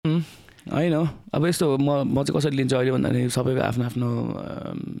होइन अब यस्तो म चाहिँ कसरी लिन्छु अहिले भन्दाखेरि सबैको आफ्नो आफ्नो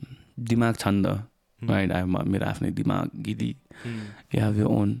दिमाग छ नि त राइट मेरो आफ्नै दिमाग Giri you have your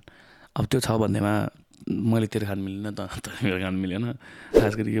own अब त्यो छ भन्दैमा मैले तेरो खानु मिलेन त मेरो खानु मिलेन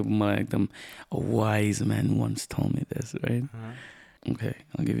खास गरी यो मलाई एकदम wise man once told me this right okay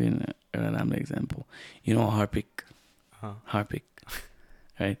I'll give you एउटा राम्रो example you know Harpic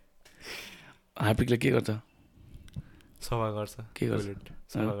right हार्पिकले के गर्छ सफा गर्छ के गर्छ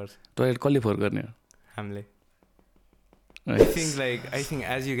सफा गर्छ टोयलेट कसले फोहोर गर्ने हामीले I think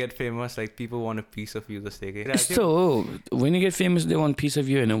as you get famous, like people want a piece of you. So when you get famous, they want a piece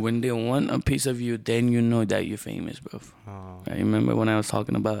of you, and when they want a piece of you, then you know that you're famous, bro. I remember when I was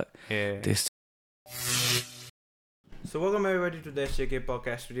talking about this. So welcome everybody to the SJK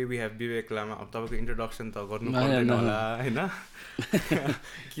Podcast. Today we have Vivek Lama. अब तपाईको introduction त गर्नु पर्दैन होला हैन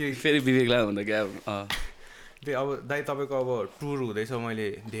के फेरि विवेक लामा भन्दा के त्यही अब दाइ तपाईको अब टुर हुँदैछ मैले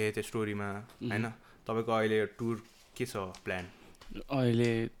देखेँ त्यो स्टोरीमा हैन तपाईको अहिले टुर के छ प्लान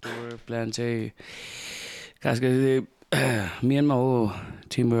अहिले टुर प्लान चाहिँ खास गरी मेनमा हो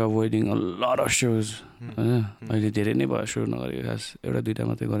team avoiding a lot of shows होइन अहिले धेरै नै भयो सो नगरेको खास एउटा दुइटा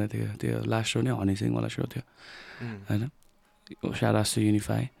मात्रै गरेको थियो त्यो लास्ट सो नै हनी सिंह वाला सो थियो होइन shout out to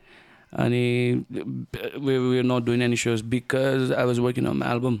Unify अनि we were not doing any shows because I was working on my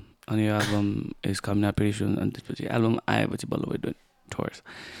album and your album is coming out pretty soon and त्यसपछि एल्बम आएपछि बल्ल we're doing tours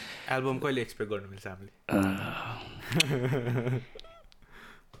एल्बम कहिले expect गर्नु मिल्छ हामीले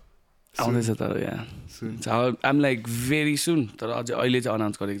आउँदैछ तर I'm like very soon तर अझै अहिले चाहिँ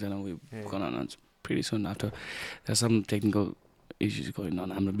अनाउन्स गरेको छैन we gonna announce pretty soon after there's some technical issues going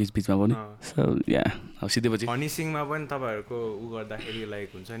on हाम्रो बिचमा पनि so yeah अब सिधैपछि हनी सिंहमा पनि तपाईहरुको उ गर्दाखेरि लाइक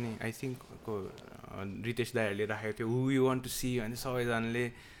हुन्छ नि आई थिंक को रितेश दाइहरुले राखेको थियो who you want to see अनि सबैजनाले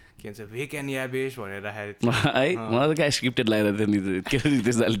के भन्छ भेक एन्ड याबेश भनेर राखेको थियो है मलाई त क्या स्क्रिप्टेड लागेर थियो नि के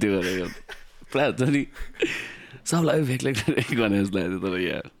रितेश दाइले त्यो गरेको पुरा हुन्छ नि सबलाई भेक लाग्यो भने जस्तो लाग्यो तर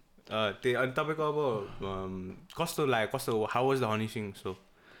यार त्यही अनि तपाईको अब कस्तो लाग्यो कस्तो how was the Honey Singh show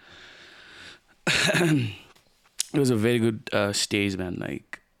It was a very good stage, man.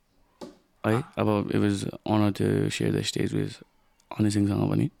 Like, it was an honor to share the stage with Honey Singh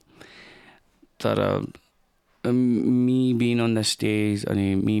company. But me being on the stage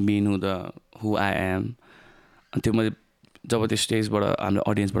and me being who I am, until my job at the stage, but I'm the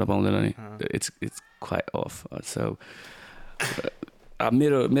audience, but it's quite off. So,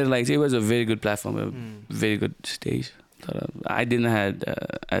 like, it was a very good platform, a very good stage. I didn't have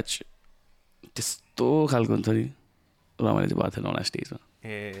त्यस्तो खालको हुन्छ नि रमाइलो चाहिँ भएको थिएन होला स्टेजमा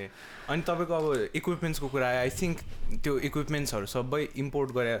ए अनि तपाईँको अब इक्विपमेन्ट्सको कुरा आई थिङ्क त्यो इक्विपमेन्ट्सहरू सबै इम्पोर्ट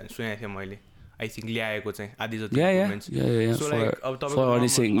गरेर सुनेको थिएँ मैले आई थिङ्क ल्याएको चाहिँ आधी जति इक्विपमेन्ट्स सो लाइक अब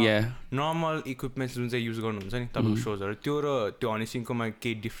तपाईँको नर्मल इक्विपमेन्ट्स जुन चाहिँ युज गर्नुहुन्छ नि तपाईँको सोजहरू त्यो र त्यो हनी सिंहकोमा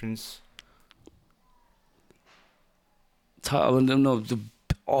केही डिफ्रेन्स छ अब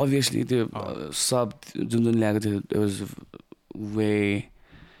अभियसली त्यो सब जुन ल्याएको थियो इट वाज वे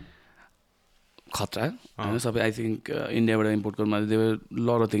खतरा होइन सबै आई थिङ्क इन्डियाबाट इम्पोर्ट गर्नु there are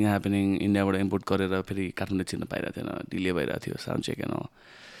lot of thing happening इन्डियाबाट इम्पोर्ट गरेर फेरि काठमाडौँ छिर्न पाइरहेको थिएन डिले भइरहेको थियो साउन्ड चेक एन्ड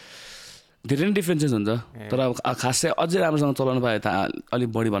धेरै नै डिफ्रेन्सेस हुन्छ तर अब खासै अझै राम्रोसँग चलाउनु पायो त अलिक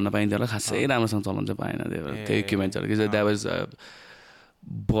बढी भन्न पाइन्थ्यो होला खासै राम्रोसँग चलाउनु चाहिँ पाएन त्यो इक्विपमेन्ट्सहरू कि द्याट वाज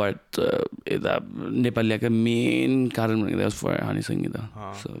बट यता नेपालीका मेन कारण भनेको वाज फर हनी सिंह त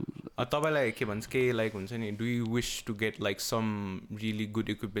तपाईँलाई के भन्छ केही लाइक हुन्छ नि do you wish to get like some really good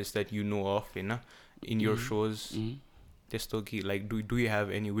equipments that you know of होइन इन योर सोज त्यस्तो कि like do you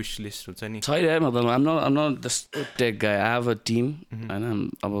have any wish list हुन्छ नि छैन मतलब I'm not the tech guy. I have a team होइन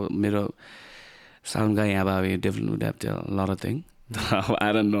अब मेरो साउन्ड गाई यहाँ भयो develop would have to a lot of things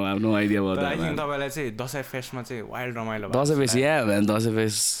I don't know, I have no idea about that. I think तपाईँलाई चाहिँ दसैँ फेस्टमा चाहिँ वाइल्ड रमाइलो भयो Dashain fest yeah man Dashain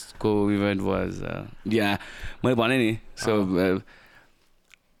फेस्टको इभेन्ट वाज yeah मैले भने नि so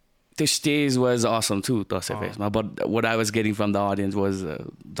the stage was awesome too Dashain फेस्टमा but what I was getting from the audience was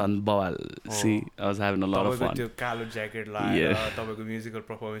done bawal see I was having a lot of fun त्यो कालो jacket लगाएर तपाईँको musical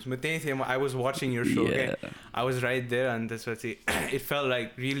performance म त्यही थिएँ I was watching your show okay I was right there and त्यसपछि it felt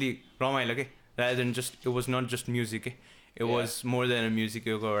like really रमाइलो के rather than just it was not just music के it was more than a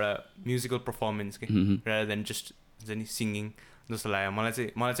musical performance के rather than just singing जस्तो लाग्यो मलाई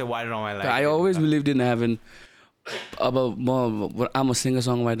चाहिँ wild रमाइलो लाग्यो I always believed in having I'm a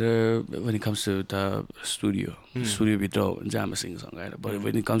singer-songwriter when it comes to the studio भित्र हो भने चाहिँ I'm a singer-songwriter but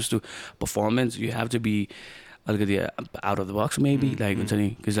when it comes to performance you have to be अलिकति out of the box maybe like हुन्छ नि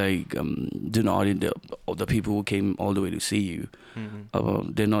because like जुन audience the people who came all the way to see you अब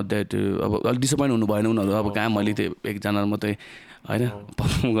they're not there to अब अलिक disappoint हुनु भएन उनीहरू अब कहाँ मैले त्यो एकजना मात्रै होइन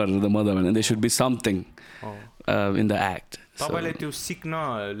पर्फर्म गरेर त मजा भएन there should be something in the act तपाईँले त्यो सिक्न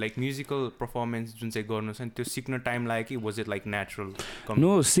लाइक म्युजिकल पर्फर्मेन्स जुन चाहिँ गर्नु छ नि त्यो सिक्न टाइम लाग्यो कि was it like natural?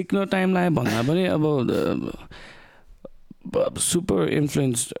 No सिक्न टाइम लाग्यो भन्दा पनि अब सुपर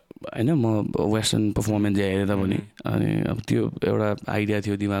इन्फ्लुएन्स्ड होइन म वेस्टर्न पर्फर्मेन्स हेरेर पनि अनि अब त्यो एउटा आइडिया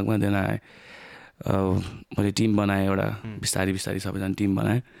थियो दिमागमा देन मैले टिम बनाएँ एउटा बिस्तारै बिस्तारै सबैजना टिम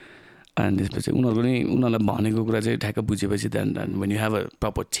बनाएँ अनि त्यसपछि उनीहरूलाई भनेको कुरा चाहिँ ठ्याक्क बुझेपछि then when you have a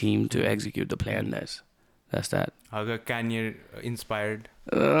proper team to execute the plan that's that. Kanye inspired?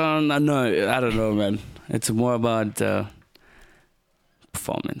 No, I don't know, man. It's more about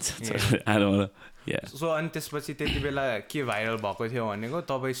performance. I don't know. Yeah. So अनि त्यसपछि त्यति बेला के भाइरल भएको थियो भनेको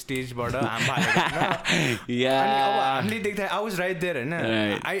तपाईँ स्टेजबाट हामीले देख्दा I was right there होइन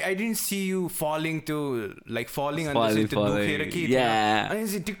I didn't see you falling to like falling अनि त्यसपछि त्यो दुखेर के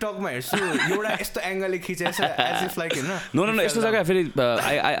अनि टिकटकमा हेर्छु एउटा यस्तो एङ्गलले खिचेछ as if like होइन नो यस्तो जग्गा फेरि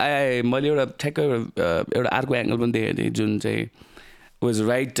मैले एउटा ठ्याक्क एउटा अर्को एङ्गल पनि देखेको थिएँ जुन चाहिँ was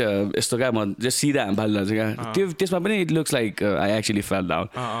right यस्तो क्या म just सिधा हाल्दा चाहिँ क्या त्यो त्यसमा पनि it looks like I actually fell down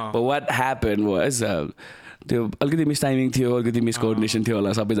but what happened was त्यो अलिकति मिस टाइमिङ थियो अलिकति मिस कोअर्डिनेसन थियो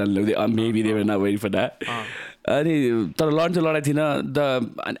होला सबैजनाले maybe they were not waiting for that अनि तर लड्न चाहिँ लडाइ थिएन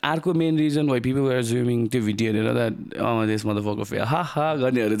अर्को main reason why people were assuming त्यो भिडियो हेरेर द्याट this motherfucker fail हा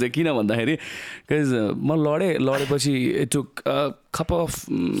गर्नेहरू चाहिँ किन भन्दाखेरि बिकज म लडेपछि it took a couple of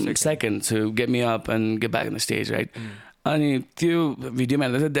seconds to get me up and get back on the stage right अनि त्यो भिडियोमा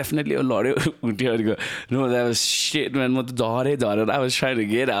हेर्दा चाहिँ डेफिनेटली लड्यो उठ्यो know that was shit man म त झरेर I was trying to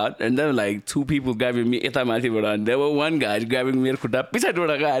get out and then like 2 people grabbing me यता माथिबाट and there were one guy grabbing मेरो खुट्टा पछाडिबाट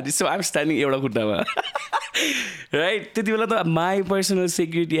गयो so I'm standing एउटा खुट्टामा right त्यति बेला त my personal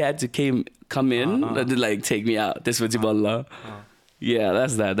security had to come in to like take me out त्यसपछि बल्ल yeah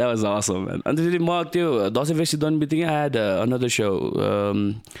that was awesome man अनि त्यसपछि म त्यो दसैँ फेस्ट सिद्धान्त बित्तिकै I had another show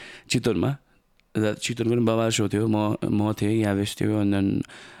चितवनमा Chitwan पनि बाबा सो थियो म थिएँ यहाँ वेस्ट थियो अनि देन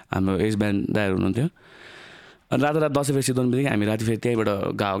हाम्रो एज ब्यान्ड दाइहरू हुनुहुन्थ्यो अनि रात दसैँ फेरि चितवन बित्तिकै हामी राति फेरि त्यहीँबाट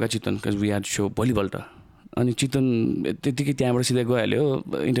गयो क्या Chitwan because we had so भोलिपल्ट अनि चितवन त्यतिकै त्यहाँबाट सिधै गइहाल्यो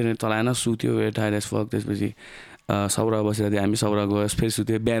इन्टरनेट चलाएन सुत्यो टायर्ड एज फक त्यसपछि सौरा बसेर थियो हामी सौरा गयो फेरि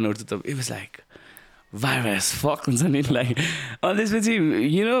सुत्यो बिहान उठ्थ्यो त it was like virus fuck हुन्छ नि लाइक अनि त्यसपछि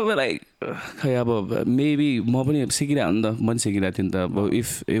यु नो लाइक खै अब मेबी म पनि सिकिरहेको नि त म पनि सिकिरहेको थिएँ नि त अब इफ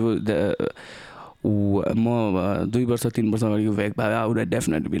म 2 वर्ष 3 वर्ष अगाडिको भेक भए I would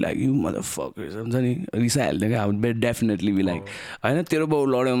definitely be like you motherfuckers हुन्छ नि रिसाइहाल्थ्यो क्या I would definitely be like होइन तेरो बाउ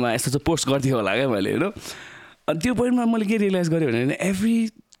लड्योमा यस्तो चाहिँ पोस्ट गर्थ्यो होला क्या मैले होइन अनि त्यो पोइन्टमा मैले के रियलाइज गरेँ भने every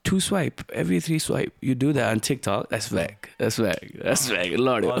 2 swipe every 3 swipe you do that on TikTok that's back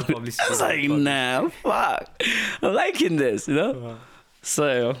lord I was like nah fuck I'm liking this you know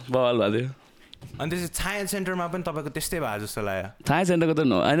so ball भयो अनि त्यसपछि छाया सेन्टरमा पनि तपाईँको त्यस्तै भयो जस्तो लाग्यो छाया सेन्टरको त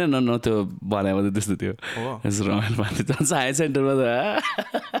होइन न त्यो बनायो भने त्यस्तो थियो रमाइलो भएको छाया सेन्टरमा त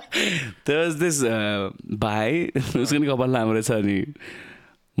त्यो दिस भाइ उसको नि कपाल राम्रो रहेछ अनि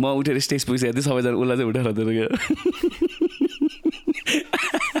म उठेर स्टेज पुगिसकेको थिएँ सबैजना उसलाई चाहिँ उठेर दिएर क्या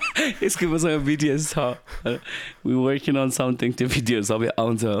यसको मसँग भिडियोज छ वी वर्किङ अन समथिङ त्यो भिडियोहरू सबै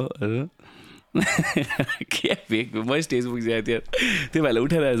आउँछ होइन के भेक म स्टेज पुगिसकेको थिएँ त्यो भाइलाई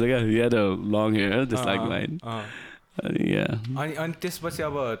उठेर आएछ क्या याद long here just like mine अनि त्यसपछि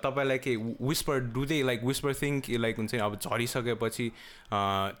अब तपाईँलाई के whisper डुँदै like whisper thing like हुन्छ नि अब झरिसकेपछि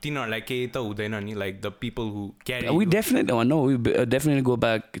तिनीहरूलाई केही त हुँदैन नि like the people who carry we definitely go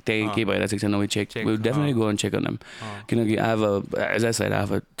back त्यही केही भइरहेको छैन we definitely go and check on them किनकि I have as I said I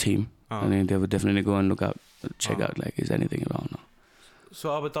have a team अनि they would definitely go and look out check out like is anything around so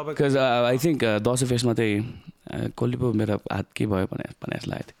अब तपाईँ because I think Dashain फेस्टमा चाहिँ कसले पो मेरो हात के भयो भने जस्तो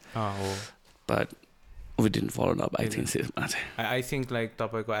लागेको थियो but we didn't follow up I think I think like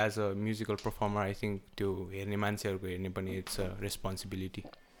तपाईको as a musical performer I think त्यो हेर्ने मान्छेहरुको हेर्ने पनि it's a responsibility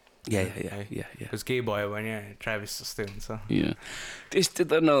yeah cuz के भयो भने ट्राभिस जस्तै हुन्छ त्यस्तो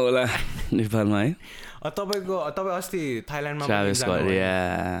त नहोला नेपालमा है तपाईँ अस्ति थाइल्यान्डमा ट्राभिस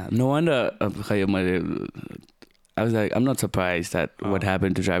no wonder खै मैले I was like I'm not surprised that what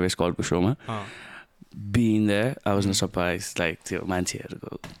happened to Travis Scottको Shoma being there I was not surprised like त्यो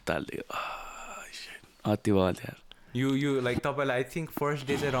मान्छेहरुको तालले अति भयो यार you like तपाईँलाई I think first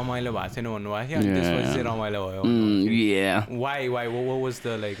day चाहिँ रमाइलो भएको थिएन भन्नुभएको थियो अनि त्यसपछि चाहिँ रमाइलो भयो why what was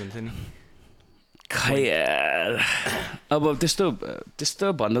the like हुन्छ नि खै यार अब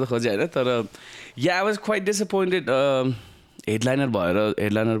त्यस्तो भन्न त खोजे हैन तर I was quite disappointed headliner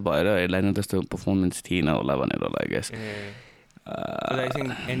भएर त्यस्तो पर्फर्मेन्स थिएन होला भनेर I guess I think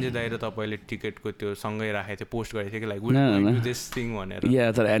एन्जे दाइ र तपाईले टिकटको त्यो सँगै राखेको थियो पोस्ट गरेको थियो कि like we do this thing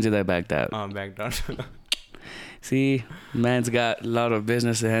भनेर तर एन्जे दाइ backed out see man's got a lot of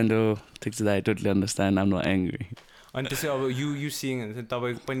business to handle things that I totally understand I'm not angry अनि त्यसै अब यु सिङ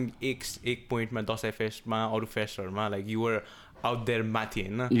तपाईँको पनि एक पोइन्टमा दसैँ फेस्टमा अरू फेस्टहरूमा like you were out there माथि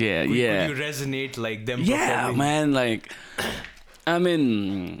हैन could you resonate like them performing? Man, like I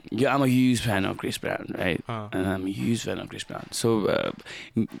mean, I'm a huge fan of Chris Brown, right? And I'm a huge fan of Chris Brown. So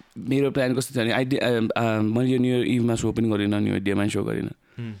मेरो plan कस्तो थियो भने मैले यो new year इभमा show पनि गरिनँ, new year डेमा show गरिनँ,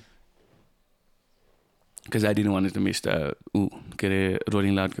 because I didn't want to miss the के अरे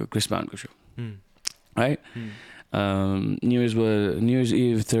रोलिङ लाउडको क्रिस ब्राउनको show, right? New Year's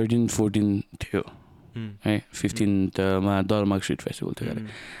Eve 13-14 थियो, है 15th मा दलमार्ग स्ट्रिट फेस्टिभल थियो अरे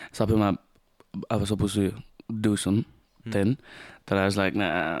सबैमा I was supposed to do some then, but I was like,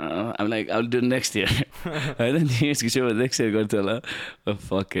 nah, I'm like, I'll do it next year. I didn't use it next year. Go to la,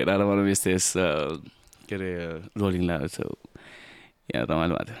 fuck it, I don't want to miss this के अरे rolling loud. So yeah,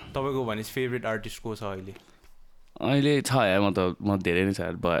 रमाइलो भएको थियो. तपाईँको भने favorite artist को छ अहिले? अहिले छ यार, म धेरै नै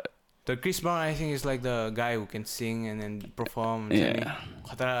छ, but the Chris Brown I think is like the guy who can sing and then perform. Yeah.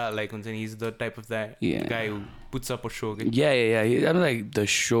 Khatra, like he's the type of that guy who puts up a show. Yeah. I'm like, the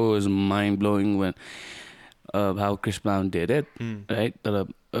show is mind blowing when how Chris Brown did it, right? But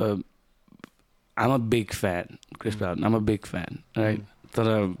I'm a big fan, Chris Brown. I'm a big fan, right?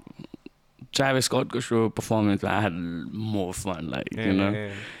 But Travis Scott's show performance, I had more fun, like you know.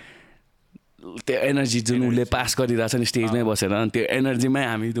 Yeah. त्यो energy जुन उसले pass गरिरहेछ नि स्टेजमै बसेर, त्यो एनर्जीमै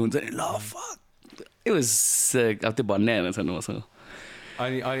हामी हुन्छ नि, ल फक इट वाज सिक. अब त्यो भन्ने हैन छ मसँग.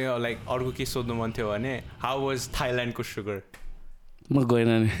 अनि लाइक अर्को के सोध्नु मन थियो भने हाउ वाज थाइल्यान्डको सुगर? म गएन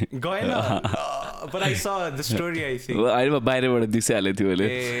नि. गएन? But I saw the story, I think. अहिले म बाहिरबाट दिइहालेको थियो मैले.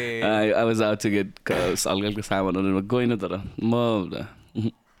 I was out to get हल्का सामानहरू, गएन तर म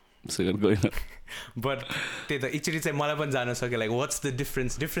सुगर गएन. बट त्यही त एकचोटि चाहिँ मलाई पनि जान सक्यो, लाइक वाट्स द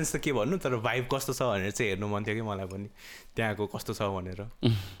डिफरेन्स त के भन्नु, तर भाइब कस्तो छ भनेर चाहिँ हेर्नु मन थियो कि मलाई पनि त्यहाँको कस्तो छ भनेर.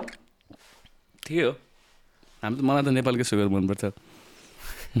 थियो मलाई त नेपालकै सुगर मनपर्छ,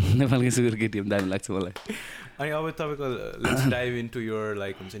 नेपालकै सुगर केटिएम दामी लाग्छ मलाई. अनि अब तपाईँको let's dive into your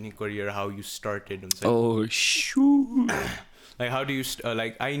like हुन्छ नि करियर, हाउ यु स्टार्टेड हुन्छ. Oh shoot, like how do you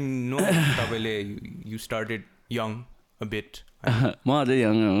like I know तपाईँले you started young a bit. म अझै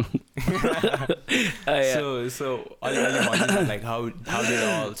यङ हो. So like how did it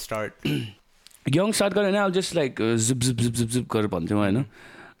all start? Young start गरेँ होइन, अब जस्ट लाइक जिप गरेर भन्थ्यौँ होइन.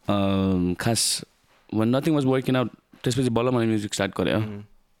 खास when nothing was working out, त्यसपछि बल्ल मैले म्युजिक स्टार्ट गरेँ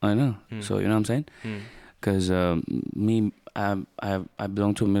होइन. So you know what I'm saying? Because me I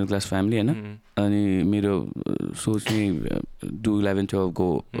belong to a middle class family होइन. अनि मेरो सोच नि do 11-12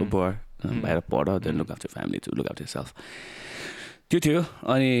 go abroad, बाहिर पढ, then look after family to look after yourself. त्यो थियो.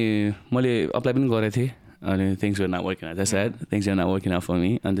 अनि मैले अप्लाई पनि गरेको थिएँ, अनि things were not working out. That's sad. Things were not working out for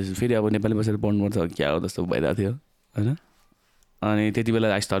me. अनि त्यसपछि फेरि अब नेपाली बसेर पढ्नुपर्छ क्या हो जस्तो भइरहेको थियो होइन. अनि त्यति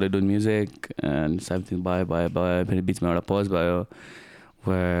बेला I started doing music and something भयो फेरि बिचमा एउटा पज भयो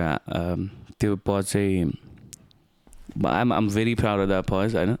where त्यो पज चाहिँ I'm very proud of that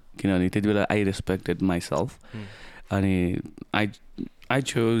pause होइन, किनभने त्यति बेला I respected myself. अनि I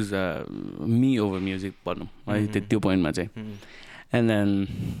chose me over music भनौँ है त्यो पोइन्टमा चाहिँ. And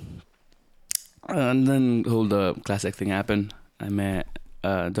then whole the Classx thing happened. I met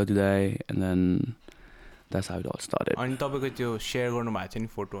Jyoti Dai, and then that's how it all started. अनि तपाईको त्यो शेयर गर्नु भएको छ नि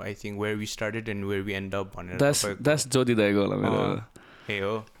photo, I think where we started and where we end up भनेर. That's Jyoti Dai को होला मेरो. Hey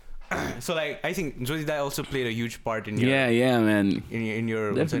ho. So like I think Jyoti Dai also played a huge part in your man in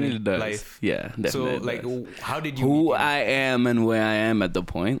your definitely does. life. Yeah, definitely. So like how did you who I am and where I am at the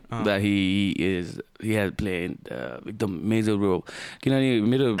point that he has played the major role. किनभने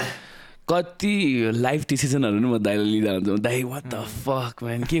मेरो कति life डिसिजनहरु नि म दाइले लिँदा हुन्छ, दाइ what the fuck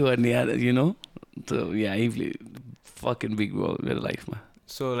man, के गर्ने यार, you know. So yeah, he played fucking big role in my life, man.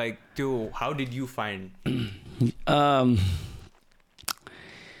 So like how did you find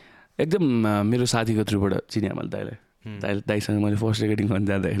एकदम मेरो साथीको थ्रुबाट चिने मैले दाइलाई. दाइसँग मैले फर्स्ट रेकर्डिङ गर्न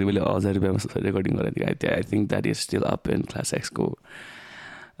जाँदाखेरि मैले 1000 रुपैयाँमा रेकर्डिङ गरेको थिएँ. I think that is still up in क्लासएक्सको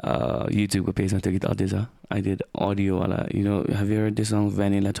युट्युबको पेजमा त्यो गीत अझै छ. आई डिड अडियोवाला, you know, have you heard this song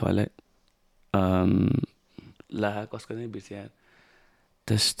vanilla twilight? ला कसको नै बिर्से यार.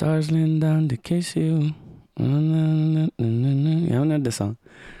 The stars lean down to kiss you. You haven't heard the song?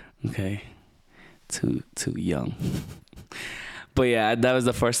 Okay. Too young. But yeah, that was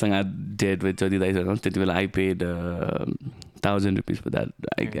the first thing I did with Jyoti Dai. I paid 1,000 rupees for that,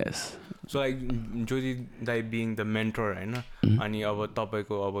 I guess. So like Jyoti Dai being the mentor, right? And you have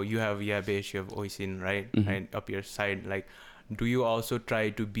Yabesh, you have Oisin, right? Right up your side. Like, do you also try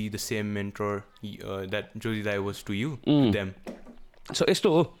to be the same mentor that Jyoti Dai was to you, to them? So यस्तो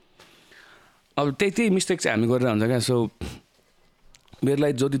हो, अब त्यही mistake चाहिँ हामी गरेर हुन्छ क्या. So मेरो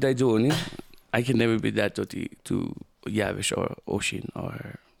लागि ज्योति दाइ जो हो नि, I can never be that jyoti to Yavish or Oshin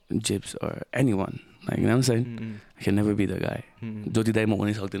or Jibs or anyone. Like, you know what I'm saying? I can never be the guy. Jyoti dai ma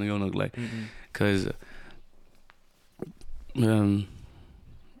hunai सक्दिन गाउनको लागि because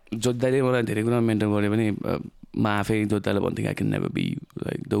जति दाइले मलाई धेरै कुरा mentor गरे पनि म आफै जति दाइले भन्थेँ I can never be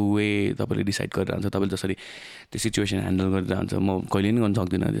like the way तपाईँले डिसाइड गरिरहन्छ तपाईँले जसरी त्यो सिचुएसन ह्यान्डल गरिरहन्छ म कहिले पनि गर्न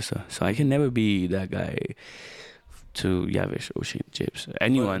सक्दिनँ त्यस्तो so I can never be that guy to Yavish, Oshin, Chips,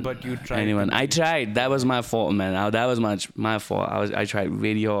 anyone. But you tried. Anyone. I tried. That was my fault, man. That was my fault. I tried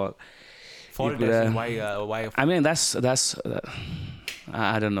really hard. Fault? Why? I mean, that's.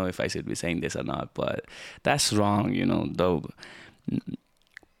 I don't know if I should be saying this or not, but that's wrong, you know. Though,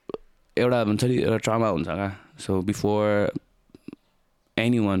 एउटा trauma हुन्छ क्या. So before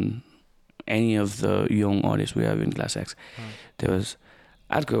anyone, any of the young artists we have in Class X, there was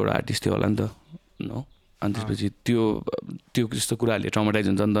अर्को एउटा artist थियो होला नि त, no. अनि त्यसपछि त्यो त्यस्तो कुराहरूले ट्रमाटाइज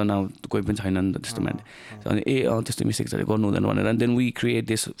हुन्छ नि त न कोही पनि छैन नि त त्यस्तो मान्छे अनि त्यस्तो मिस्टेक्सहरू गर्नु हुँदैन भनेर and then we create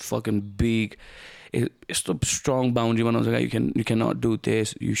this fucking big यस्तो strong boundary बनाउँछ क्या you cannot do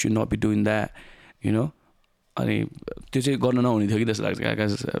this, you should not be doing that, you know. अनि त्यो चाहिँ गर्न नहुने थियो कि जस्तो लाग्छ क्या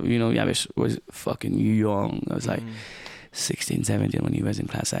because you know Yavish was fucking young. I was like 16, 17 when he was in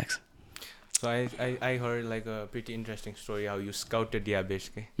Class X. So I heard like a pretty interesting story how you scouted Yavish.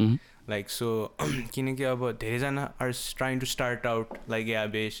 Like so किनकि अब धेरैजना are trying to start out like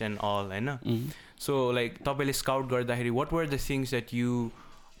Yavish and all हैन. So like तपाईले scout गर्दाखेरि what were the things that you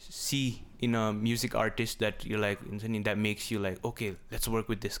see in a music artist that you're like that makes you like okay let's work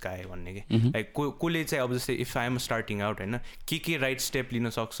with this guy भन्ने के like कोले चाहिँ अब जस्तै if I am starting out हैन के right step लिन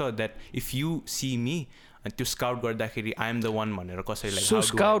सक्छ that if you see me and त्यो scout गर्दाखेरि I am the one भनेर कसरी like so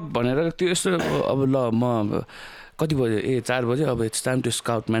scout भनेर त्यो यस्तो अब ल म कति बजे 4 बजे अब it's time to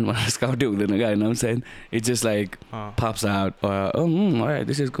scout man भनेर scout हुँदैन क्या हैन I'm saying it just like pops out or alright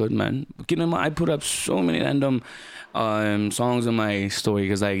this is good man किनभने I put up so many random songs in my story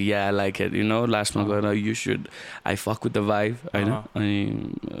because like yeah I like it, you know. Last month you should I fuck with the vibe हैन अनि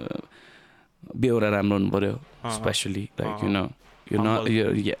बेहोरा राम्रो हुनु पर्यो especially like you know you're not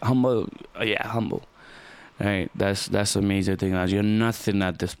you're humble. Right, that's a major thing. You're nothing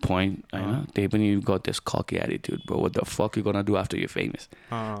at this point. I know. Even you got this cocky attitude, bro. What the fuck you gonna do after you're famous?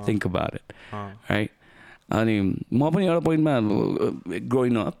 Think about it, right? I mean, more than your point, man.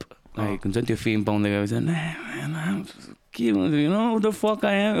 Growing up, like, when you're fame pound, like, I was like, man, you know who the fuck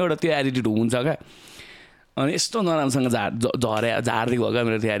I am? Or that attitude, unsa and it's still not I'm saying that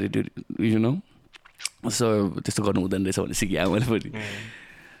attitude, you know. So just to go no then this one is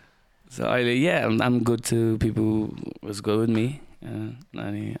So I'm good to people who was good with me.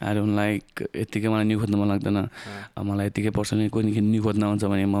 I don't like यतिकै मलाई new खोज्न मन लाग्दैन मलाई यतिकै personally कोही new खोज्न आउँछ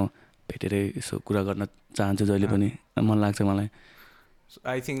भने म भेटेरै यसो कुरा गर्न चाहन्छु जहिले पनि मन लाग्छ मलाई.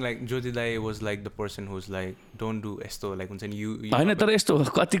 I think like Jyoti Dai was like the person who's like don't do esto like हुन्छ नि you हैन तर यस्तो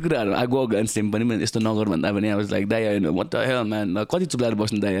कति कुराहरु I go against him पनि यस्तो नगर भन्दा पनि I was like Dai what the hell man कति चुप्लाएर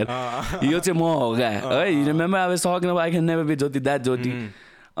बस्नु Dai यार यो चाहिँ म हो क्या है. You remember I was talking about I can never be Jyoti that Jyoti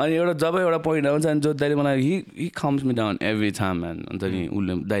अनि एउटा जब एउटा पोइन्ट आउँछ अनि जो दाइले मलाई he calms me down every time man. अन्त नि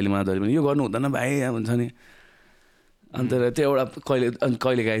उले दाइले मलाई जहिले पनि यो गर्नु हुँदैन भाइ भन्छ नि. अन्त त्यो एउटा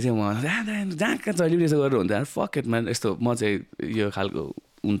कहिले काहीँ चाहिँ म जहाँ कहाँ जहिले पनि यसो गरेर हुन्छ यार fuck it man यस्तो म चाहिँ यो खालको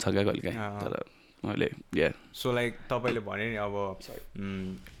हुन्छ क्या कहिले काहीँ तर मैले So like तपाईले भने नि अब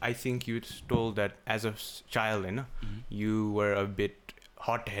I think you told that as a child हैन you were a bit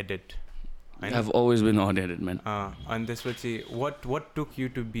hot-headed. I've always been hot-headed, man. And this would say, what took you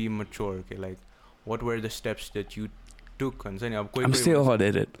to be mature? Okay, like, what were the steps that you took? I'm still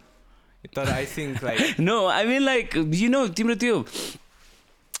hot-headed. I think like no, I mean like you know, तिम्रो त्यो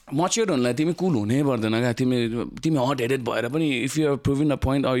mature हुनलाई तिमी cool हुनै पर्दैन क्या तिमी hot-headed भएर पनि if you are proving a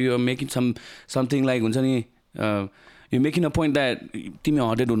point or you are making something like हुन्छ नि you're making a point that तिमी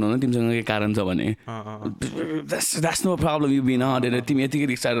hot-headed हुनु न तिमीसँग के कारण छ भने that's no problem you being hot-headed तिमी यतिकै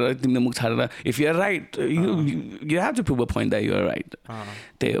रिक्स छाडेर तिमीले मुख छाडेर if you are right you have to prove a point that you are right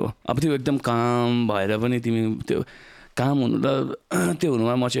त्यही हो. अब त्यो एकदम काम भएर पनि तिमी त्यो काम हुनु र त्यो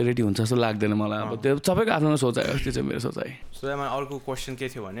हुनुमा मेच्योरिटी हुन्छ जस्तो लाग्दैन मलाई. अब त्यो सबैको आफ्नो सोचाइ हो त्यो चाहिँ मेरो सोचाइ. सो यसमा अर्को क्वेसन के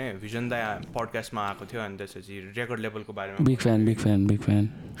थियो भने भिजन दा पडकास्टमा आएको थियो अनि त्यसपछि रेकर्ड लेभलको बारेमा बिग फ्यान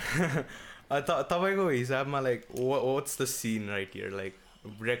तपाईको हिसाबमा like what's the seen right here like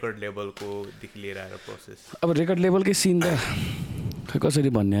record लेभलको देखि लिएर आएर प्रोसेस. अब रेकर्ड लेभलकै सीन त कसरी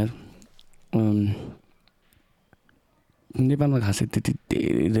भन्ने यार नेपालमा खासै त्यति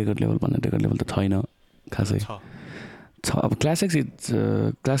धेरै रेकर्ड लेभल भन्ने रेकर्ड लेभल त छैन खासै छ. अब class x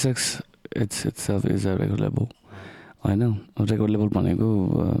itself is a record label हैन. रेकर्ड लेभल भनेको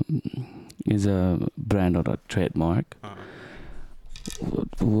is a brand or a trademark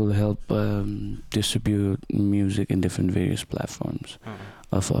will help distribute music in different various platforms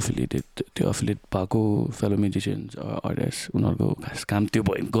of affiliated त्यो affiliate भएको fellow musicians or artists उनीहरूको खास काम त्यो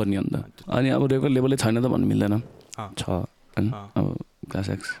भयो गर्ने हो नि त अनि अब रेकर्ड लेभलले छैन त भन्नु मिल्दैन छ हैन अब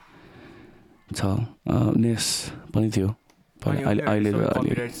क्लासिक्स छ नेस पनि थियो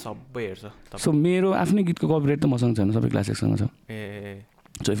अहिले सबै हेर्छ सो मेरो आफ्नै गीतको कपिराइट त मसँग छैन सबै क्लासिक्ससँग छ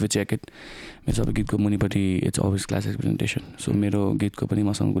so if you check it मेरो सबै गीतको मुनिपट्टि इट्स अलवेज Classxpresentation सो मेरो गीतको पनि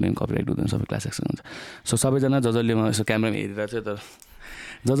मसँग कुनै कपिराइट हुँदैन सबै क्लासिक्ससँग छ सो सबैजना जसले म यसो क्यामेरामा हेरिरहेको छ तर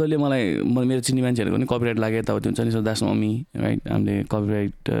जसले मलाई मेरो चिन्ने मान्छेहरूको पनि कपिराइट लाग्यो यताउति हुन्छ नि सो द्याट्स मम्मी राइट हामीले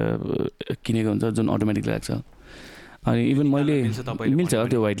कपिराइट किनेको हुन्छ जुन अटोमेटिकली लाग्छ अनि इभन मैले मिल्छ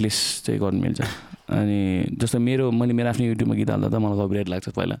त्यो वाइट लिस्ट चाहिँ गर्नु मिल्छ अनि जस्तो मैले मेरो आफ्नो युट्युबमा गीत हाल्दा त मलाई कपिराइट लाग्छ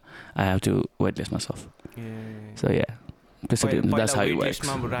पहिला I have to white list myself so या त्यसरी द्याट्स हाउ इट वर्क्स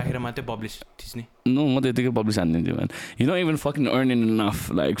राखेर मात्रै पब्लिश थिच्ने नो म त यतिकै publish हान्दिन्छु man you don't even fucking earn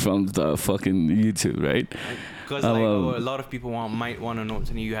enough like from the fucking YouTube right because like a lot of people might want to know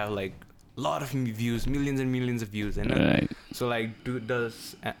and you have like a lot of views, millions and millions of views and right. So like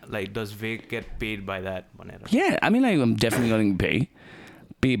does Vik get paid by that? Yeah, I mean like I'm definitely getting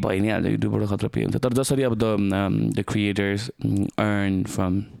pay by नि हाल्छ युट्युबबाट खतरा pay हुन्छ तर जसरी अब the creators earn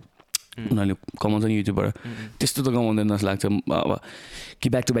from उनीहरूले कमाउँछ नि युट्युबबाट त्यस्तो त कमाउँदैन जस्तो लाग्छ अब कि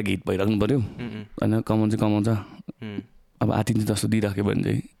ब्याक टु ब्याक हिट भइराख्नु पऱ्यो होइन कमाउँछ अब आतिन्छ जस्तो दिइराख्यो भने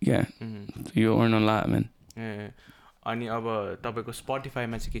चाहिँ क्या यो अर्न ला म्यान अनि अब तपाईँको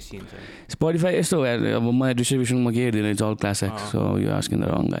स्पोटिफाईमा चाहिँ के सिन छ स्पोटिफाई यस्तो हो अब म डिस्ट्रिब्युसनमा के हेर्दिनँ it's all classics so you asking the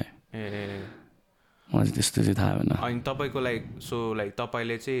रङ गाइ मलाई चाहिँ त्यस्तो चाहिँ थाहा भएन अनि तपाईँको लाइक सो लाइक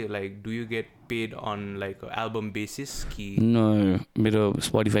तपाईँले चाहिँ like do you get paid on like album basis कि मेरो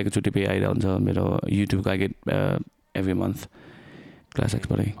स्पोटिफाईको छुट्टी पे आइरहेको हुन्छ मेरो युट्युबको आई गेट एभ्री मन्थ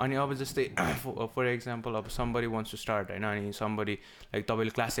क्लासिक्सबाटै अनि अब जस्तै फर एक्जाम्पल अब समबडी वान्ट्स टु स्टार्ट होइन अनि समबडी लाइक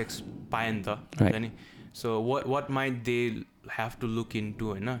तपाईँले क्लासिक्स पायो नि त होइन नि so what might they have to look into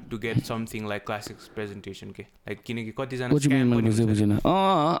होइन to get something like Classxpresentation के लाइक किनकि कतिजना स्क्याम पनि हुन्छ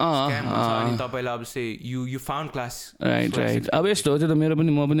अनि तपाईँलाई अब चाहिँ you found class राइट अब यस्तो हो त्यो त मेरो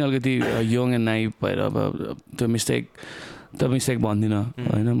पनि म पनि अलिकति यङ एन्ड नाइभ भएर अब त्यो मिस्टेक भन्दिनँ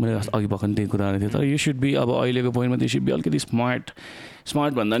होइन मैले अघि भर्खर त्यही कुराहरू थियो तर यु सुड बी अब अहिलेको पोइन्टमा त्यो सुड बी अलिकति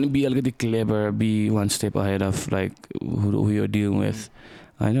स्मार्ट भन्दा पनि बी अलिकति clever be one step ahead of like who you are dealing with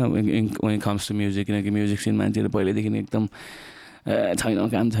होइन when it comes to music किनकि म्युजिक सिन मान्छेहरू पहिल्यैदेखि एकदम छैन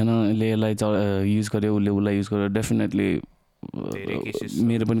काम छैन यसले यसलाई युज गर्यो उसलाई युज गर्यो डेफिनेटली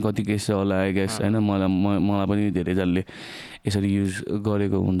मेरो पनि कति केस छ होला आई गेस होइन मलाई पनि धेरैजनाले यसरी युज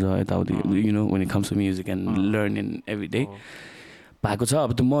गरेको हुन्छ यताउति you know when it comes to music and learning every day भएको छ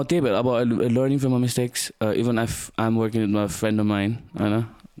अब म त्यही भएर अब learning from my mistakes even I am working with my friend of mine होइन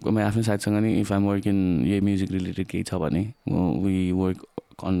म आफ्नै साथीसँग नि इफ आइम वर्किङ यही म्युजिक रिलेटेड केही छ भने we work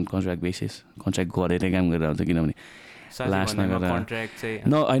on contract basis contract गरेरै काम गरेर आउँछ किनभने लास्टमा गरेर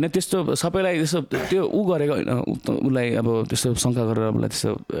होइन त्यस्तो सबैलाई त्यस्तो त्यो ऊ गरेको होइन उसलाई अब त्यस्तो शङ्का गरेर उसलाई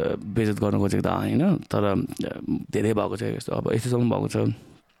त्यस्तो बेइज्जत गर्न खोजेको त होइन तर धेरै भएको छ यस्तो अब यस्तोसम्म भएको छ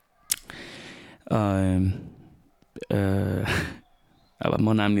अब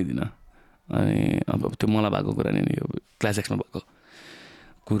म नाम लिँदिनँ अनि अब त्यो मलाई भएको कुरा नि यो क्लासिक्समा भएको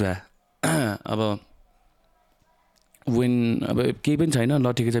कुरा अब अब केही पनि छैन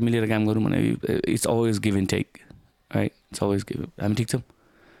ल ठिकै छ मिलेर काम गरौँ भने it's always give and take right it's always give हामी ठिक छौँ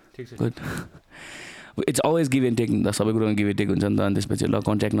good it's always give and take नि त सबै कुरामा गिभ एन्ड टेक हुन्छ नि त अनि त्यसपछि ल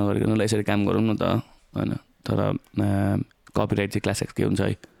कन्ट्याक्ट नगरिकन ल यसरी काम गरौँ न त होइन तर कपिराइट चाहिँ क्लासिक्स के हुन्छ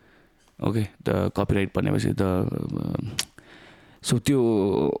है ओके द कपिराइट भनेपछि त सो त्यो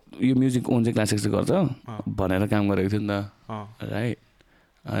यो म्युजिक ओन चाहिँ क्लासिक्स गर्छ भनेर काम गरेको थियो नि त राइट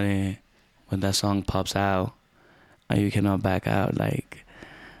अनि when that song pops out you cannot back out like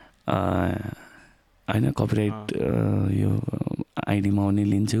होइन कपिराइट यो आइडीमा आउने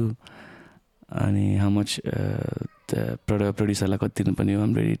लिन्छु अनि हाउ मच प्रड्युसरलाई कति दिनुपर्ने हो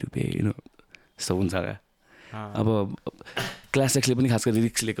I'm ready to pay you know यस्तो हुन्छ क्या अब क्लासिक्सले पनि खास गरी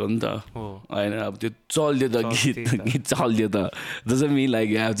रिक्स लिएको हो नि त होइन अब त्यो चल्दियो त गीत चल्दियो त जस्तो me like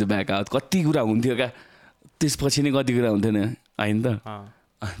you have to back out कति कुरा हुन्थ्यो क्या त्यसपछि नै कति कुरा हुन्थेन होइन त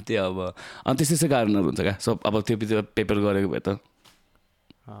त्यो अब अनि त्यस्तै कारणहरू हुन्छ क्या सब अब त्यो पछि पेपर गरेको भए त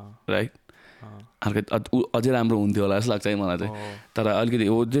राइट अर्को अझै राम्रो हुन्थ्यो होला जस्तो लाग्छ है मलाई चाहिँ तर अलिकति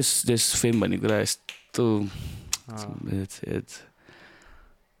हो जस फेम भन्ने कुरा यस्तो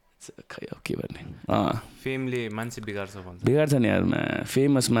खै अब के भन्ने फेमले मान्छे बिगार्छ नि यारमा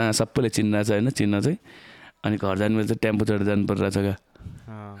फेमसमा सबैले चिन्दा छ होइन चिन्न चाहिँ अनि घर जानु चाहिँ टेम्पो चढेर जानु परिरहेछ क्या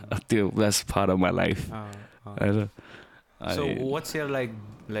त्यो that's part of my life होइन So what's your like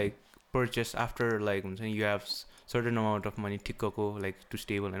purchase after like you have certain amount of money tikkako like to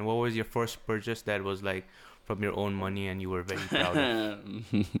stable, and what was your first purchase that was like from your own money and you were very proud of?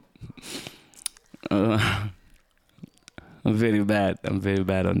 I'm very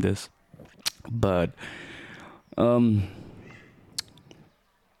bad on this, but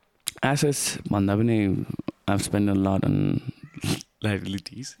assets भन्दा पनि I've spent a lot on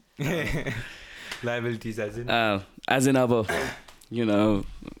liabilities. Liabilities as in अब you know,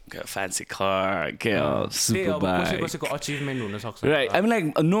 fancy car, super bike. Achievement हुन सक्छ. Right. I mean, like,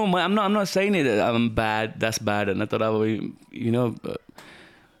 no, I'm not saying it. I'm bad. That's bad. And I thought, you know,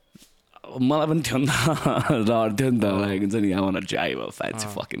 मलाई पनि थियो नि त रहर थियो नि त, like, हुन्छ नि, I want to drive a fancy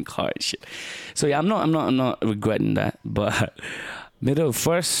fucking car and shit. So yeah, I'm not regretting that. But मेरो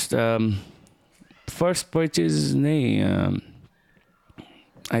first purchase नै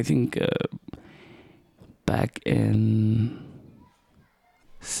I think back in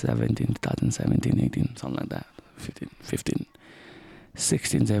 2017, 18, something like that. 15,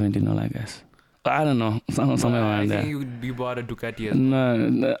 16, 17, all I guess. I don't know. Something around there. I think you bought a Ducati.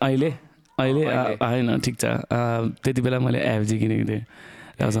 No, अहिले होइन ठिक छ. त्यति बेला मैले FG किनेको थिएँ.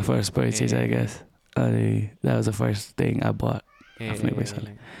 That was the first purchase, I guess. That was the first thing I bought. आफ्नै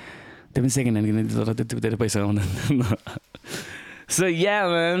पैसाले. त्यो पनि सेकेन्ड ह्यान्ड किनेको थिएँ, तर त्यति धेरै पैसा आउँदैन. So yeah,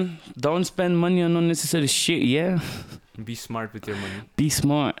 man, don't spend money on unnecessary shit. Yeah, be smart with your money. Be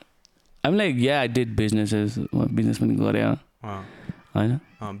smart. I'm like, yeah, I did businesses. Business पनि गरे. होइन.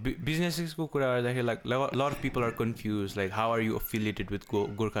 Businesses को कुरा गर्दाखेरि like a lot of people are confused. Like, how are you affiliated with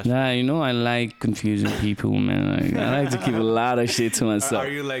Gorkha? Yeah, you know, I like confusing people, man. Like, I like to keep a lot of shit to myself. Are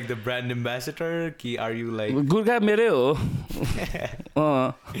you like the brand ambassador? Are you like Gorkha मेरै हो.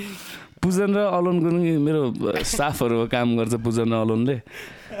 पुजन र alone Gurung मेरो स्टाफहरु काम गर्छ. पुजन र अलोनले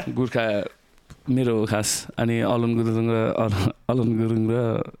गोर्खा मेरो हो खास. अनि अलोन गुरुङ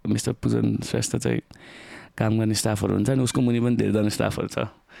र मिस्टर पुजन श्रेष्ठ चाहिँ काम गर्ने स्टाफहरु हुन्छ. अनि उसको मुनि पनि धेरै जना स्टाफहरु छ.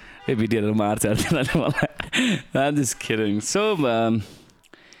 ए भिडियोहरु मार्छ तिनीहरुले मलाई. I'm just kidding. So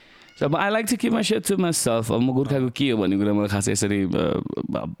I like to keep my shit to myself. म गोर्खाको के हो भन्ने कुरा मलाई खास यसरी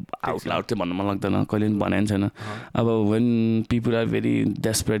आउट लाउड चाहिँ भन्नु मन लाग्दैन. कहिले पनि भनेको छैन. अब when people are very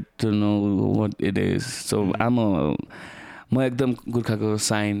desperate to know what it is. So म एकदम गोर्खाको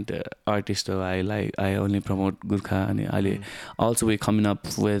signed artist हो. I only promote Gorkha. अनि अहिले also we coming up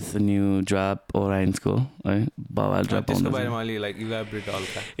with a new drop Orionsको है बवाल drop त्यसको बारेमा अलि like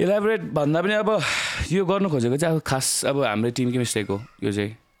elaborate भन्दा पनि अब यो गर्नु खोजेको चाहिँ अब खास अब हाम्रो टिमकै मिस्टेक हो यो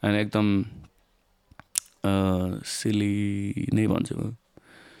चाहिँ. अनि एकदम सिली नै भन्छु.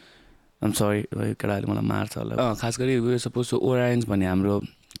 I'm sorry, केटाहरूले मलाई मार्छ होला. खास गरी we were supposed to Orions भन्ने हाम्रो.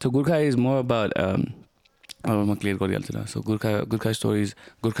 So Gorkha is more about म क्लियर गरिहाल्छु ल. So Gorkha stories,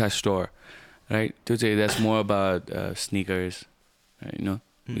 Gorkha store, right? त्यो चाहिँ that's more about sneakers, right? You know,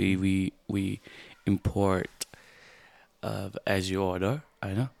 we import as you order,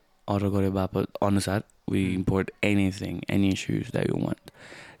 हैन? Order गरे बापत अनुसार we import anything, any shoes that you want.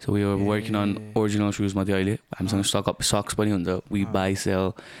 So we were working on original shoes मात्रै अहिले. हामीसँग socks पनि हुन्छ. We buy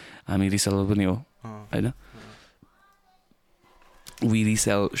sell. हामी रिसेलर पनि हो, हैन? We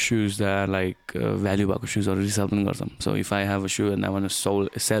resell shoes that are like value भएको shoes or resell पनि गर्छौं. So if I have a shoe and I want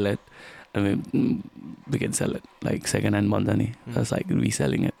to sell it, I mean we can sell it like second hand भन्छ नि. That's like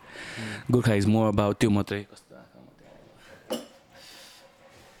reselling it. Gorkha is more about त्यो मात्रै.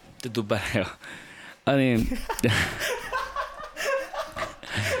 त्यो दुब्बा अनि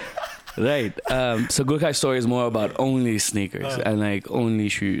right. So Gorkha story is more about only sneakers and like only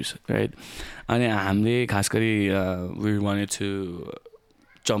shoes, right? And हामीले खास गरी we wanted to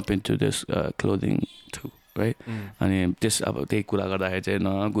jump into this clothing too, right? अनि त्यस अब त्यही कुरा गर्दाखेरि चाहिँ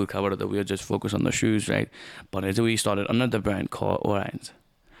न गोर्खाबाट त we are just focused on the shoes, right? भनेर चाहिँ we started another brand called Orions,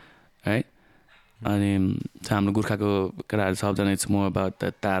 right? अनि हाम्रो गोर्खाको केटाहरू सबजना it's more about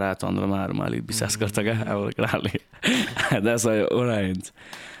the तारा चन्द्रमाहरुमा अलि विश्वास गर्छ क्या हाम्रो केटाहरूले. That's why Orions.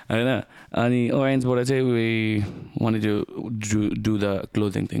 हैन? अनि Orionsबाट चाहिँ we wanted to do the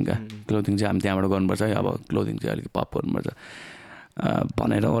clothing thing क्या. Clothing चाहिँ हामी त्यहाँबाट गर्नुपर्छ है. अब clothing चाहिँ अलिक पप गर्नुपर्छ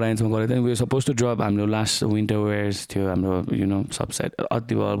भनेर Orionsमा गरेको थियौँ. We were supposed to drop हाम्रो last winter wears थियो हाम्रो you know subset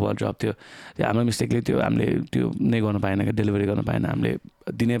अति बल ड्रप थियो. त्यो हाम्रो मिस्टेकले त्यो हामीले त्यो नै गर्न पाएन क्या. डेलिभरी गर्न पाएन. हामीले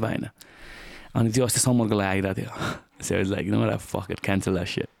दिनै पाएन. अनि त्यो अस्ति समरको लागि आइरहेको थियो. So it's like, you know what, fuck it, cancel that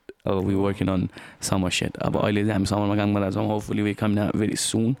shit. Oh, we're working on summer shit. अब अहिले चाहिँ हामी समरमा काम गरिरहेको छौँ. Hopefully we come out very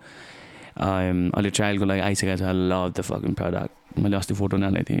soon. अहिले ट्रायलको लागि आइसकेको छ. I love the fucking product. मैले अस्ति फोटो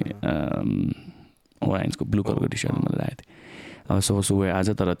हालेको थिएँ. Orionsको ब्लू कलरको टी सर्ट मैले लगाएको थिएँ. अब सो वेयर आज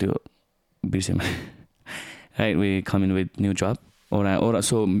तर त्यो बिर्सेमा. Right, we come in with new drop.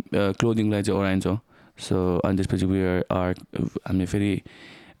 So clothing लागि चाहिँ Orions हो. So अनि त्यसपछि we are हामीले फेरि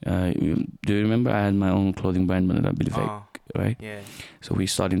Do you remember I had my own clothing brand, Believe right? Yeah. So we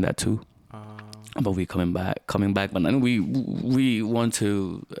starting that too. But we coming back, but then we want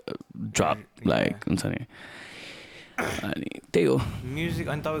to drop like अनि त्यही हो music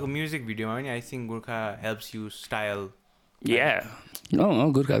अनि तपाईँको music भिडियोमा पनि I think Gorkha helps you style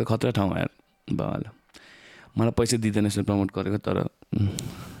Gorkha त खतरा ठाउँमा यार बाबाले मलाई पैसा दिँदैन यसो प्रमोट गरेको तर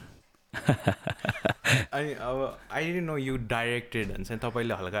अनि अब I didn't know you directed भन्छ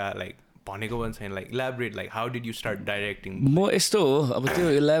तपाईँले हल्का लाइक भनेको पनि छैन like elaborate like how did you start directing म यस्तो हो अब त्यो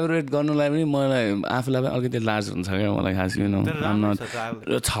इलाबोरेट गर्नुलाई पनि मलाई आफूलाई पनि अलिकति लाज हुन्छ क्या मलाई खास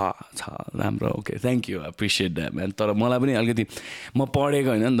छ राम्रो okay thank you appreciate that man तर मलाई पनि अलिकति म पढेको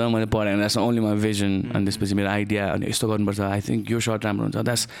होइन नि त मैले पढेँ द्याट्स ओन्ली माई भिजन अनि त्यसपछि मेरो आइडिया अनि यस्तो गर्नुपर्छ आई थिङ्क यो सर्ट राम्रो हुन्छ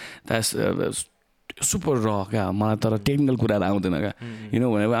द्याट्स super raw क्या मलाई तर टेक्निकल कुराहरू आउँदैन क्या you know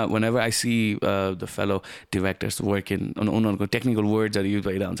whenever I see the fellow directors working उनीहरूको टेक्निकल वर्ड्सहरू युज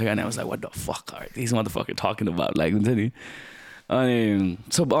भइरहेको हुन्छ क्या I was like what the fuck are these motherfuckers talking about like हुन्छ नि अनि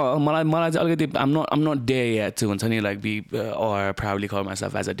so मलाई चाहिँ अलिकति I'm not there yet to हुन्छ नि like be or proudly call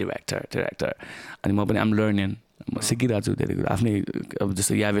myself as a director अनि म पनि I'm learning म सिकिरहेको छु धेरै कुरा आफ्नै अब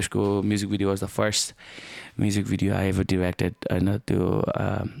जस्तो यावेशको music video was the first music video I ever directed होइन त्यो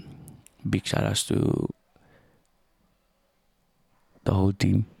big shout outs to the whole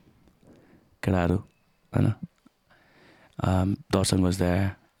team. Keraru, Dashain was there,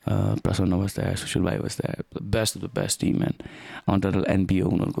 Prasanna was there, Sushil Bhai was there. The best of the best team, man. I wanted to NPO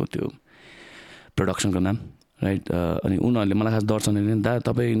उनीहरूको त्यो production को नाम right अनि उनीहरूले मलाई खास दर्शन दिने दा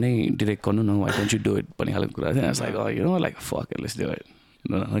तपाईँ नै डिरेक्ट गर्नु न why don't you do it भन्ने खालको कुरा थियो I was like oh you know like fuck it let's do it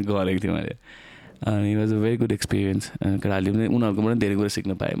गरेको थिएँ मैले and it was a very good experience and केटाहरूले पनि उनीहरूको पनि धेरै कुरा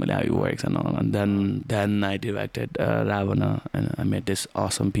सिक्न पाएँ मैले how it works and all and then I directed Ravana and I met this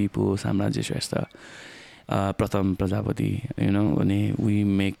awesome people Samrajya Shrestha Pratham Prajapati you know and we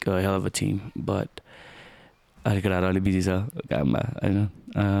make a hell of a team but अहिले केटाहरू अलिक busy छ काममा होइन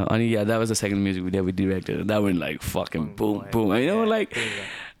अनि yeah that was the second music video we directed that went like fucking boom you know like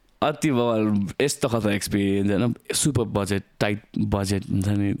अति यस्तो खतरा एक्सपिरियन्स होइन सुपर बजेट टाइट बजेट हुन्छ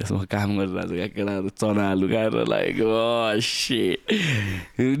नि त्यसमा काम गरिरहेको छ केटाहरू चना लुगाएर like shit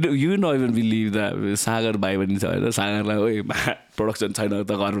you know even believe the Sagar भाइ भन्ने छ होइन सागरलाई ओइ प्रोडक्सन छैन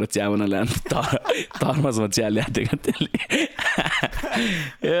त घरबाट चिया बनाएर ल्याउनु थर्मसमा चिया ल्याएको त्यसले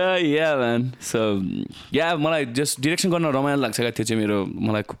या म्यान सो या मलाई जस्ट डिरेक्सन गर्न रमाइलो लाग्छ क्या त्यो चाहिँ मेरो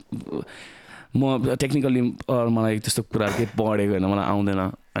मलाई म टेक्निकली मलाई त्यस्तो कुराहरू केही पढेको होइन मलाई आउँदैन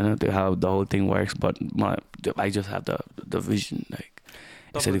होइन त्यो how the whole thing works but मलाई I just have the vision like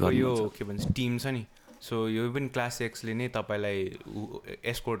यसरी गर्नु यो के भन्छ टिम छ नि सो यो पनि क्लास एक्सले नै तपाईँलाई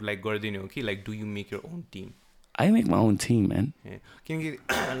एस्कोर्ट लाइक गरिदिने हो कि like do you make your own team I make my own team man किनकि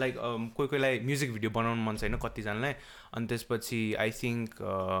लाइक कोहीलाई म्युजिक भिडियो बनाउनु मन छैन कतिजनालाई अनि त्यसपछि आई थिङ्क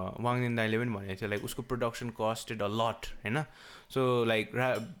वाङदेन दाइले पनि भनेको थियो लाइक उसको प्रोडक्सन कस्टेड अ लट होइन so like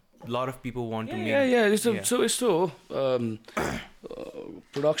lot of people want to make so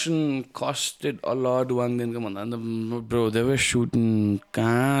production costed a lot one दिन को भन्दा bro they were shooting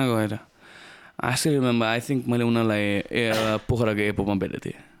कहाँ गएर I still remember I think मैले उनीहरूलाई पोखराको एयरपोर्टमा भेटेको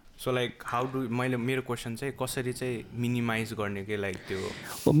थिएँ सो लाइक हाउ डु मैले मेरो क्वेसन चाहिँ कसरी चाहिँ मिनिमाइज गर्ने के लाइक त्यो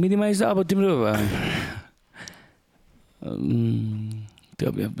मिनिमाइज अब तिम्रो त्यो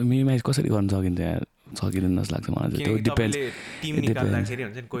मिनिमाइज कसरी गर्न सकिन्छ यार सकिँदैन जस्तो लाग्छ मलाई त्यो डिपेन्ड टिम निकाल्दाखेरि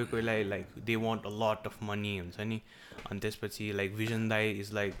हुन्छ नि कोहीलाई like they want a lot of money हुन्छ नि अनि त्यसपछि लाइक विजन दाई is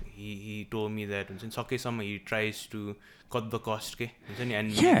like he told me that हुन्छ नि सकेसम्म he tries to cut the cost के हुन्छ नि एन्ड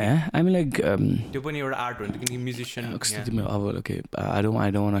आई मिन लाइक त्यो पनि एउटा आर्ट हुन्छ किनकि म्युजिसियन अब ओके आई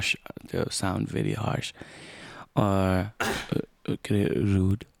डोन्ट वान्ट त्यो साउन्ड भेरी हार्स के अरे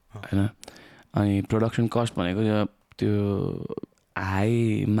रुड होइन अनि प्रोडक्सन कस्ट भनेको त्यो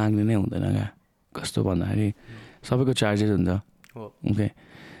हाई माग्ने नै हुँदैन क्या कस्तो भन्दाखेरि सबैको चार्जेस हुन्छ okay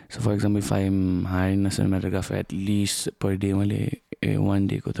so for example if I am hiring a cinematographer at least per day मैले 1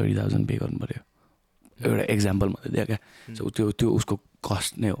 डेको 30,000 पे गर्नु पऱ्यो एउटा एक्जाम्पल मात्रै दियो क्या सो त्यो उसको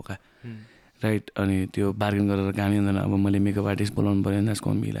कस्ट नै हो क्या राइट अनि त्यो बार्गेन गरेर कामै हुँदैन अब मैले मेकअप आर्टिस्ट बोलाउनु पऱ्यो भने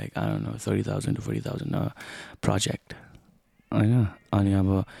त्यसको me like I don't know 30,000 to 40,000 project होइन अनि अब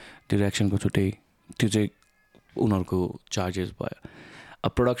डिरेक्सनको छुट्टै त्यो चाहिँ उनीहरूको चार्जेस भयो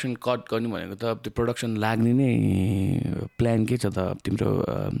अब प्रोडक्सन कट गर्नु भनेको त अब त्यो प्रोडक्सन लाग्ने नै प्लान के छ त तिम्रो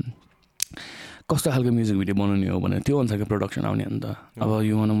कस्तो खालको म्युजिक भिडियो बनाउने हो भने त्यो अनुसारको प्रोडक्सन आउने हो नि त अब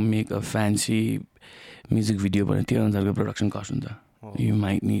you want make a fancy music video भने त्यो अनुसारको प्रोडक्सन कस्ट हुन्छ you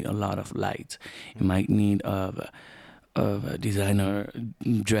might need a lot of lights you might need designer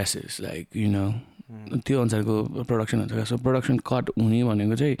dresses like you know त्यो अनुसारको प्रोडक्सन हुन्छ सो प्रोडक्सन कट हुने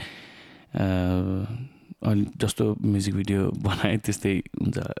भनेको चाहिँ अनि जस्तो म्युजिक भिडियो बनाएँ त्यस्तै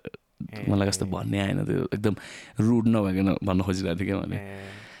हुन्छ मलाई कस्तो भन्ने आएन त्यो एकदम रुड नभइकन भन्न खोजिरहेको थिएँ क्या मैले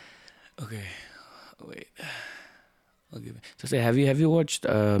ओके ओके जस्तै हेभ यु वाच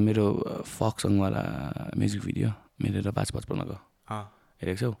मेरो फक सङवाला म्युजिक भिडियो मेरो र 555को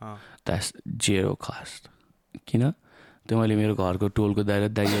हेरेको छौ द्याट्स जेरो कस्ट किन त्यो मैले मेरो घरको टोलको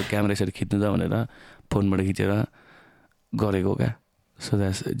दाइ यो क्यामेरा यसरी खिच्नु त भनेर फोनबाट खिचेर गरेको क्या सो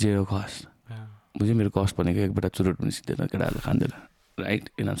द्याट्स जेरो कस्ट बुझ्यो मेरो कस्ट भनेको एकपल्ट चुरोट पनि सिक्दैन केटाहरूले खाँदैन राइट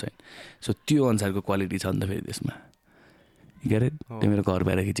इनफ छैन सो त्यो अनुसारको क्वालिटी छ नि त फेरि त्यसमा गरे त्यो मेरो घर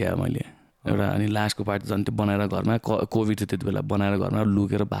बाहिर खिचायो मैले एउटा अनि लास्टको पार्ट झन् त्यो बनाएर घरमा कोभिड थियो त्यति बेला बनाएर घरमा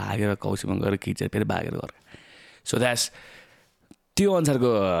लुकेर भागेर कौसीमा गएर खिचेर फेरि भागेर घर सो द्याट्स त्यो अनुसारको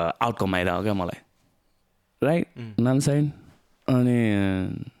आउटकम आइरहेको क्या मलाई राइट नानसाइन अनि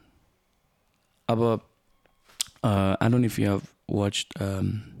अब I don't if you have watched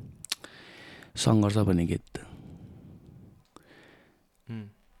Sangharsha भन्ने गीत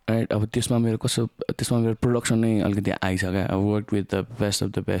राइट अब त्यसमा मेरो प्रोडक्सन नै अलिकति आइछ क्या I work with the best of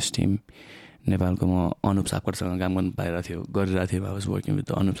the best team नेपालको म अनुप सापकोटासँग काम गर्नु पाइरहेको थियो गरिरहेको थिएँ I was working with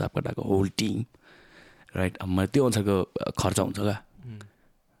the Anup सापकोटाको whole team right अब मलाई त्यो अनुसारको खर्च हुन्छ क्या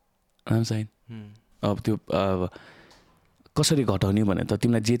साइन अब त्यो कसरी घटाउने भने त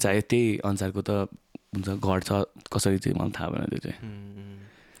तिमीलाई जे चाहियो त्यही अनुसारको त हुन्छ घट्छ कसरी चाहिँ मलाई थाहा भएन त्यो चाहिँ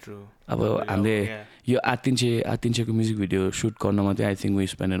अब हामीले यो 800 म्युजिक भिडियो सुट गर्नमा चाहिँ I think we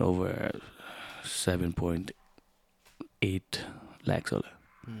spend over 7.8 lakhs होला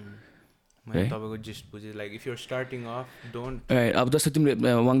अब जस्तो तिमीले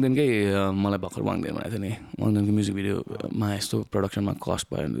वाङदेनकै मलाई भर्खर वाङदेन भनेको थियो नि वाङदेनको म्युजिक भिडियोमा यस्तो प्रोडक्सनमा कस्ट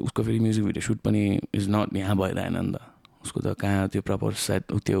भयो भने उसको फेरि म्युजिक भिडियो सुट पनि इज नट यहाँ भइरहेन नि त उसको त कहाँ त्यो प्रपर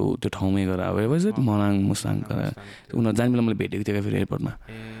सेट त्यो ठाउँमै गएर अब मनाङ मुसाङ उनीहरू जाने बेला मैले भेटेको थिएँ फेरि एयरपोर्टमा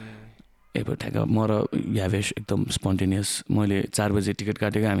एयरपोर्ट ठ्याक्क म र यावेश एकदम स्पोन्टेनियस मैले 4 बजे टिकट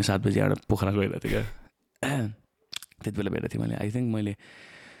काटेको हामी 7 बजी एउटा पोखरा गइरहेको थिएँ क्या त्यति बेला भेटेको थिएँ मैले आई थिङ्क मैले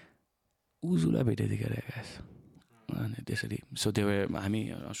उजुलाई भेटेको थिएँ क्या अनि त्यसरी सो त्यो हामी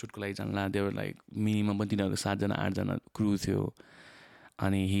सुटको लागि जानला त्यो लाइक मिनिमम पनि तिनीहरूको 7 जना 8 जना क्रु थियो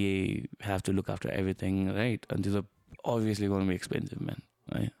अनि he have to look after everything right अनि त्यो त अभियसली गर्नु बी एक्सपेन्सिभ म्यान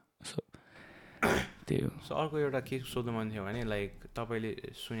है सो त्यही हो सो अर्को एउटा के सोध्नु मन थियो भने लाइक तपाईँले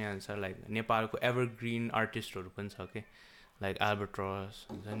सुनेअनुसार लाइक नेपालको एभरग्रिन आर्टिस्टहरू पनि छ कि लाइक एल्बर्ट्रस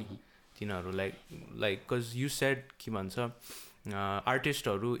हुन्छ नि तिनीहरू लाइक कज यु सेड के भन्छ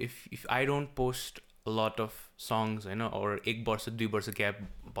आर्टिस्टहरू if I don't post lot of songs होइन और 1 वर्ष 2 वर्ष ग्याप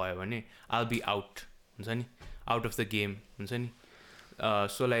भयो भने आल बी आउट हुन्छ नि आउट अफ द गेम हुन्छ नि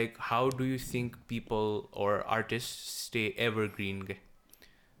so like how do you think people और आर्टिस्ट स्टे एभरग्रिन के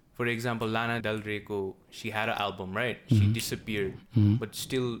For example, Lana Del Rey, she had an album, right? She disappeared, but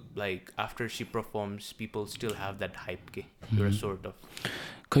still, like after she performs, people still have that hype. You're sort of.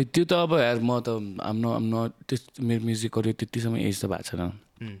 खै त्यो त अब यार म त I'm not मेरो music गर्यो त्यतिसम्म एज त भएको छैन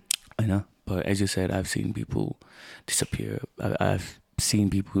होइन but as you said I've seen people disappear I've seen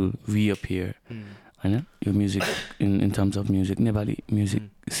people reappear होइन यो music in terms of music Nepali music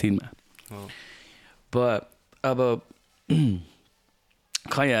cinema but अब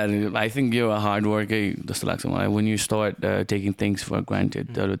खै यार आई थिङ्क यो हार्ड वर्कै जस्तो लाग्छ मलाई when you start taking things for granted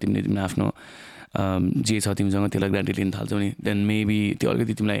तर तिमीले आफ्नो जे छ तिमीसँग त्यसलाई ग्रान्टेड लिन थाल्छौ नि देन मेबी त्यो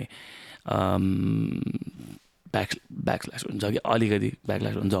अलिकति तिमीलाई ब्याकस्ल्यास हुन्छ कि अलिकति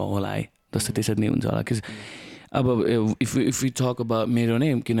ब्याकस्ल्यास हुन्छ होला है जस्तो त्यसरी नै हुन्छ होला कि अब इफ यु टक अबाउट मेरो नै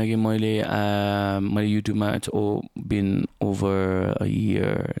किनकि मैले युट्युबमा बिन ओभर अ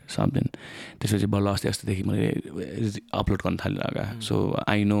इयर समथिङ त्यसपछि बल्ल अस्ति अस्तिदेखि मैले अपलोड गर्न थालिरहेको सो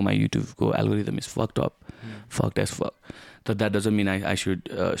आई नो माई युट्युबको algorithm is fucked as fuck तर that doesn't mean I should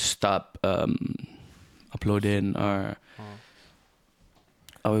stop uploading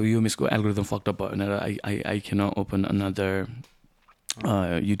अब यो मिसको एल्गोरिदम फक्ड अप भयो भनेर I can open another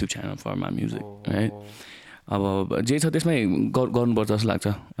YouTube channel for my music है अब जे छ त्यसमै गर्नुपर्छ जस्तो लाग्छ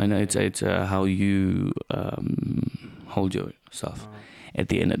होइन it's how you hold your self at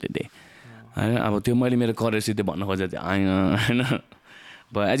the end of the day होइन अब त्यो मैले मेरो करियर त्यो भन्न खोजेको थिएँ आएन होइन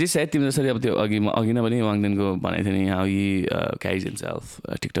एज सायद तिमी जसरी अब त्यो अघि नै पनि वाङदेनको भनेको थियो नि हाउ यु क्यारिज हिमसेल्फ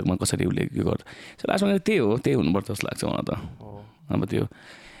टिकटकमा कसरी उसले यो गर्छ सो लास्टमा त्यही हुनुपर्छ जस्तो लाग्छ मलाई त अब त्यो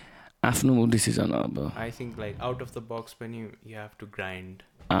आफ्नो डिसिजन अब I think like out of the box पनि यु हेभ टु ग्राइन्ड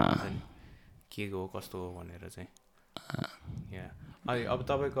के हो कस्तो हो भनेर चाहिँ या अब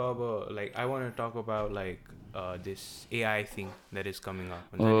तपाईँको अब like I want to talk about like this AI thing that is coming up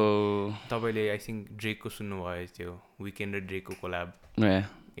तपाईँले आई थिङ्क ड्रेकको सुन्नुभयो त्यो विकेन्ड र ड्रेकको collab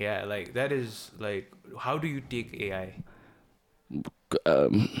yeah like that is like how do you take AI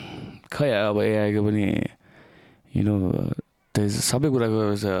खै अब एआईको पनि you know there's सबै कुराको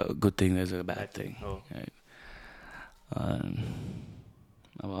is a good thing, there's a bad thing. Right?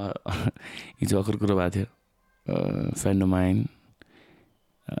 अब हिजो अर्को कुरा भएको थियो. Friend of mine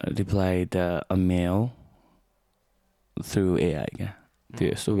replied a mail through AI क्या. त्यो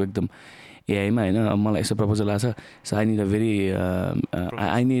यस्तो एकदम AI मा हैन. अब मलाई यस्तो प्रपोजल आछ. So I need a very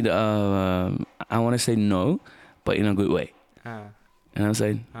I need I want to say no but in a good way. You know what I'm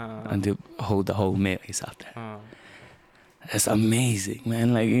saying? And to hold the whole mail is up there. It's amazing,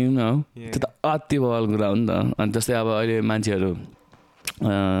 man. Like, you know, त्यो त अति बल कुरा हो नि त. अनि जस्तै अब अहिले मान्छेहरू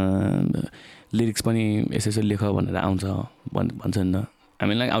लिरिक्स पनि यसो लेख भनेर आउँछ भन्छ नि त. I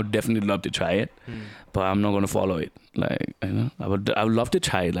mean, like, I would definitely love to try it, but I'm not going to follow it. Like, you know, I would love to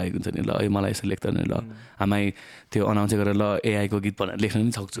try it. Like, मलाई यसो लेख्दा नि ल हामी त्यो अनाउन्स गरेर ल AI को गीत भनेर लेख्न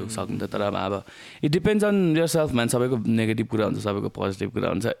नि सक्नु त. तर अब it depends on yourself, man. सबैको नेगेटिभ कुरा हुन्छ, सबैको पोजिटिभ कुरा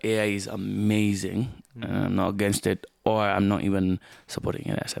हुन्छ. AI is amazing. I'm not against it, or I'm not even supporting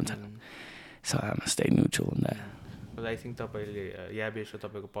it at the same time. So I'm gonna stay neutral on that. But I think तपाईँले याबेसको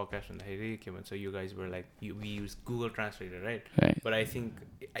तपाईँको podcast भन्दाखेरि के भन्छ, you guys were like we use Google Translator, right? But I think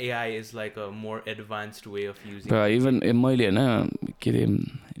AI is like a more advanced way of using. But even मैले हैन के रे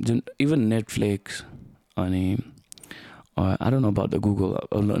जुन even Netflix अनि I don't know about the Google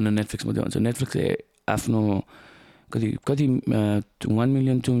Netflix मा भन्छ. Netflix आफ्नो कति 1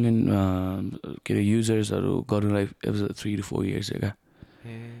 million 2 million के रे युजर्सहरु गर्नलाई it was 3 to 4 years ago.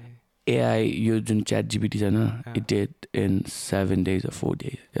 AI यो जुन chat GPT छ न, it did in 7 days or 4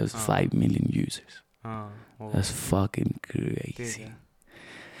 days. There was 5 million users. That's fucking crazy.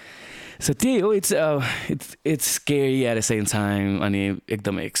 So it's scary at the same time. अनि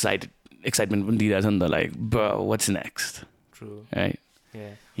एकदम excitement पनि दिइरहेछ नि त. Like, bro, what's next? True. Right?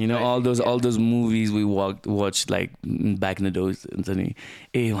 Yeah. You know, all those movies we watched like back in the days.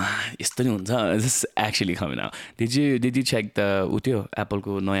 This is actually coming out. Did you check the Apple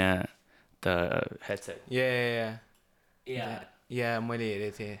ko noya the headset? Yeah. मैले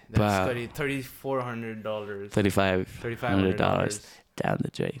हेरेको थिएँ. That's $3,400. $3,500 down the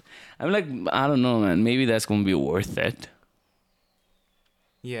drain. I'm like, I don't know, man. Maybe that's gonna be worth it.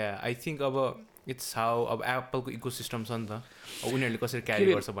 Yeah, I think about it's how अब Apple को ecosystem छ नि त. उनीहरूले कसरी क्यारी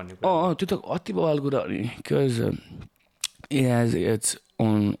गर्छ भन्ने कुरा. त्यो त अति बवाल कुरा हो नि. Because it has its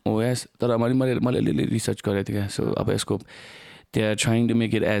own OS. तर मैले अलिअलि रिसर्च गरेको थिएँ क्या. So अब यसको they are trying to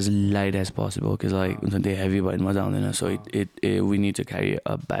make it as light as possible because like they heavy भयो भने मजा आउँदैन. So it we need to carry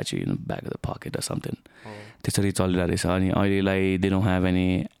a battery in the back of the pocket or something. त्यसरी चलिरहेको रहेछ. अनि अहिले they don't have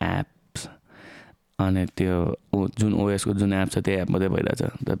any apps. अनि त्यो जुन OS को जुन एप छ त्यो एप मात्रै भइरहेछ.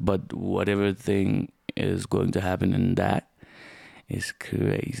 But whatever thing is going to happen in that is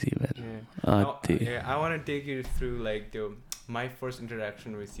crazy, man. I want to take you through like my first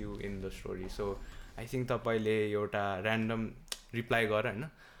interaction with you in the story. So I think तपाईले एउटा random reply गर हैन,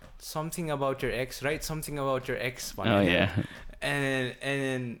 something about your ex, right? Something about your ex. And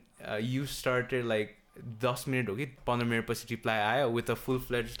then you started like 10 minute हो कि 15 minute पछि reply आयो with a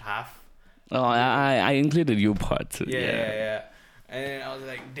full-fledged half. Oh, I included you part. Yeah. And I was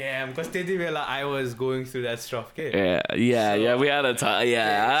like, damn, because त्यति बेला I was going through that stuff. Okay? Yeah, we had a time.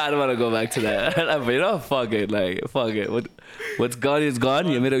 Yeah, I don't want to go back to that. But you know, fuck it. What's gone is gone.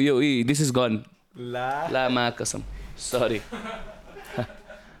 This is gone. La ma kasam. Sorry.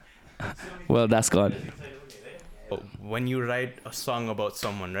 Well, that's gone. When you write a song about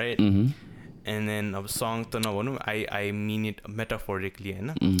someone, right? And then a song to na I mean it metaphorically,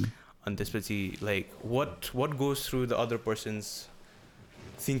 हैन? And त्यसपछि like what goes through the other person's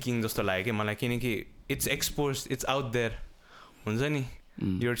thinking जस्तो लाग्यो के मलाई, किनकि it's exposed, it's out there हुन्छ नि.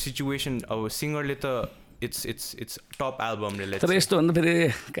 Your situation अब सिंगरले त it's top album रे. तर यस्तो भन्दा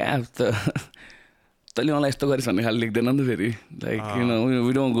फेरि कहाँ त तैँले मलाई यस्तो गरिस् भन्ने खाली लेख्दैन नि त फेरि. Like, you know,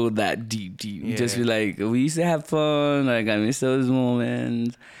 we don't go that deep. Just be like, we used to have fun, like I miss those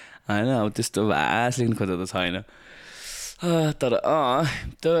moments. हैन, अब त्यस्तो भास लेख्नु खोज्दा त छैन. तर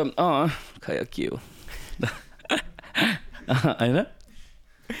खै के हो हैन.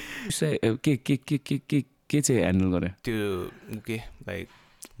 के चाहिँ ह्यान्डल गरे त्यो के लाइक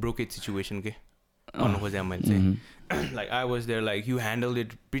ब्रोकेज सिचुएसन के भन्नु खोजेँ मैले चाहिँ. Like I was there, like you handle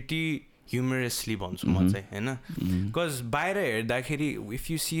it pretty ह्युमरसली भन्छु म चाहिँ हैन. बिकज बाहिर हेर्दाखेरि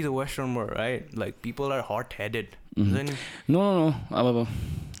if you see the western world, right, like people are hot headed हुन्छ नि. नो अब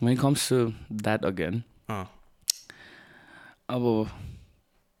when it comes to that again, अब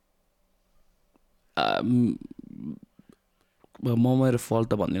म मेरो fault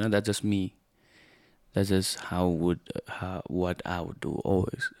त भन्दिनँ. That's just me. That's just what I would do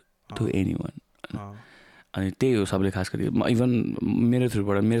always to anyone. अनि त्यही हो सबले खास गरी इभन मेरो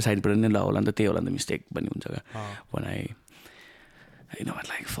थ्रुबाट मेरो साइडबाट नै ल होला नि त त्यही होला नि त मिस्टेक पनि हुन्छ क्या when I know what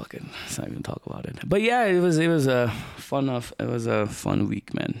like fucking it's not even talk about it but yeah it was a fun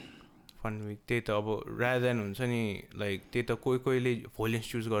week man fun week त्यही त अब rather than हुन्छ नि like त्यही त कोहीले violence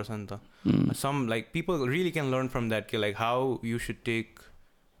choose गर्छ नि त some like people really can learn from that like how you should take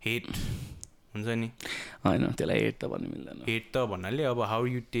hate हुन्छ नि हैन त्यसलाई hate त भन्नु मिल्दैन hate त भन्नाले अब how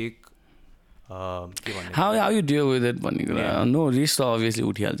you take how you deal with it भन्ने कुरा no risk त obviously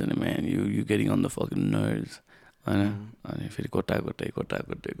उठिहाल्छ नि man you getting on the fucking nerves हैन अनि फेरि कोटा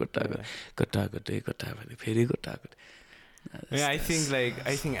फेरि yeah I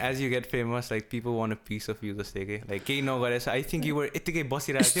think as you get famous like people want a piece of you जस्तै के like केही नगरेछ I think you were यतिकै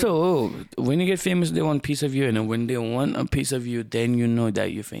बसिरहेको थियो so when you get famous they want a piece of you and when they want a piece of you then you know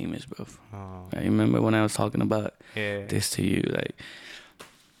that you're famous bro I remember when I was talking about this to you like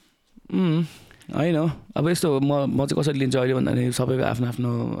I know अब यस्तो म चाहिँ कसरी लिन्छु अहिले भन्दाखेरि सबैको आफ्नो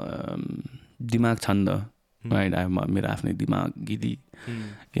आफ्नो दिमाग छ नि त right मेरो आफ्नै दिमाग गिदी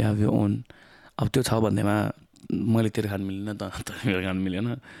you have your own अब त्यो छ भन्दैमा मैले तेरो खान मिलेन त मेरो खान मिलेन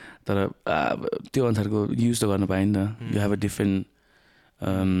तर त्यो अनुसारको युज त गर्न पाएँ नि त you have a different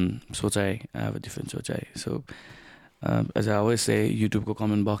सोचाइ I have a different सोचाइ so as I always say YouTube ko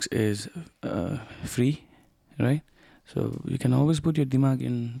comment box is free right so you can always put your dimag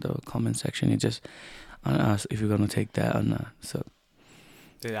in the comment section you just ask if you're going to take that or not so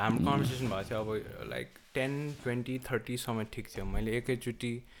हाम्रो conversation भएको थियो अब like 10, 20, 30 सम्म ठिक थियो मैले एकैचोटि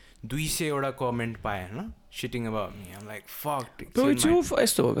 200 वटा कमेन्ट पाएँ होइन shitting about me I'm like fuck bro it's your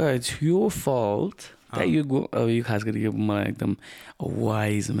fault it's your fault that you go you खास गरी यो मलाई एकदम a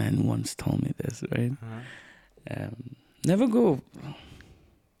wise man once told me this right never go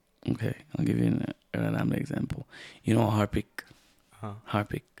okay I'll give you an example you know Harpic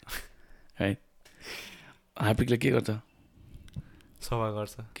right Harpic ले के गर्छ सफा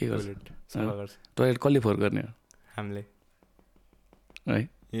गर्छ के गर्छ सफा गर्छ टोयलेट कसले फोहोर गर्ने हो हामीले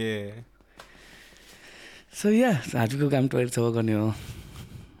है सो या हार्पिकको काम टोयलेट सफा गर्ने हो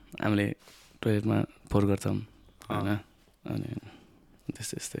हामीले टोयलेटमा फोहोर गर्छौँ होइन अनि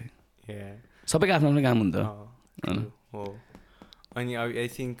त्यस्तै सबैको आफ्नो आफ्नो काम हुन्छ होइन हो अनि I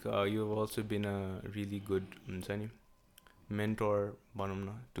think you have also been a really good हुन्छ नि मेन्टोर भनौँ न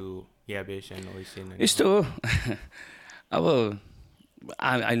टु याबेस एन्ड ओइसेन यस्तो हो अब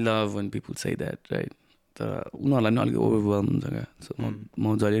I love when people say that right तर उनीहरूलाई नि अलिक ओभरवेल्म हुन्छ क्या सो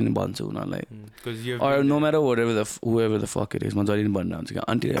म जहिले नि भन्छु उनीहरूलाई or no matter whoever the fuck it is म जहिले नि भनेर हुन्छ क्या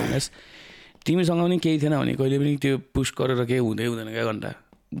until unless तिमीसँग पनि केही थिएन भने कहिले पनि त्यो पुस गरेर केही हुँदैन क्या घन्टा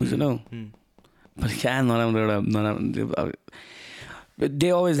बुझ्दैनौ क्या नराम्रो एउटा नराम्रो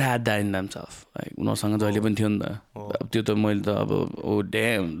they always had that in themselves like उनीहरूसँग जहिले पनि थियो नि त त्यो त मैले त अब ओ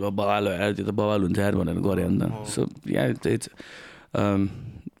ड्याम बवाल भएर त्यो त बवाल हुन्छ यार भनेर गरेँ नि त सो या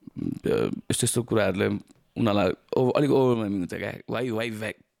इट्स यस्तो कुराहरूले उनीहरूलाई अलिक ओभरवेल्मिङ हुन्छ क्या वाइ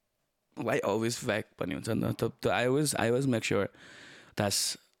अलवेज भ्याक भन्ने हुन्छ नि त त्यो I was make sure that's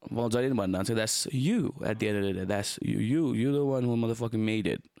म जहिले पनि भन्न चाहन्छु that's you at the end of the day that's you the one who motherfucking made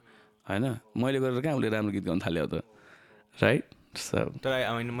it होइन मैले गरेर कहाँ उसले राम्रो गीत गाउनु थाल्यो त राइट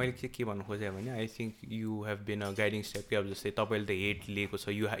तर मैले के भन्नु खोजेँ भने I think you have been a guiding step कि अब जस्तै तपाईँले त हेट लिएको छ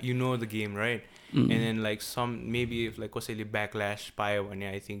you know the game right and then like some maybe if like कसैले ब्याकल्यास पायो भने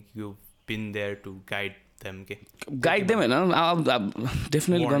I think you been there to guide them के गाइड देम होइन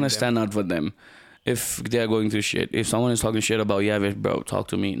definitely gonna stand out for them if they are going through shit, if someone is talking shit about Yavesh, bro, talk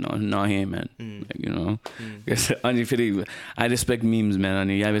to me, not him, man. Like, you know, अनि फेरि I respect memes, man.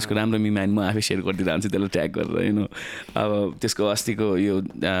 अनि Yaveshको राम्रो meme आयो म आफै share गरिदिइरहन्छु त्यसलाई tag गरेर you know अब त्यसको अस्तिको यो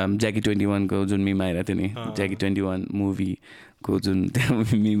Jackie 21 को जुन meme आइरहेको थियो नि Jackie 21 movie को जुन त्यो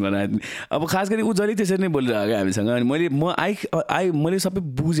meme बनाएको अब खास गरी ऊ जहिले त्यसरी नै बोलिरहेको क्या हामीसँग अनि मैले सबै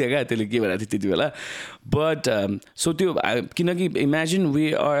बुझेँ क्या त्यसले के भइरहेको थियो त्यति बेला बट सो त्यो किनकि imagine we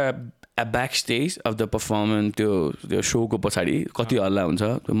are back stage of the performance त्यो सोको पछाडि कति हल्ला हुन्छ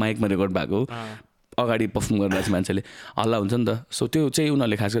त्यो माइकमा रेकर्ड भएको अगाडि पर्फर्म गरिरहेको छ मान्छेले हल्ला हुन्छ नि त सो त्यो चाहिँ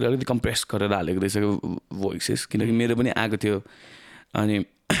उनीहरूले खास गरी अलिकति कम्प्रेस गरेर हालेको रहेछ भोइसेस किनकि मेरो पनि आएको थियो अनि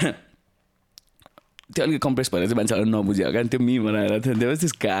त्यो अलिकति कम्प्रेस भएर चाहिँ मान्छेहरू नबुझ्यो क्या त्यो मिम बनाएर थियो त्यो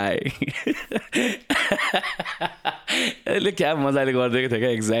त्यस गाई यसले क्या मजाले गरिदिएको थियो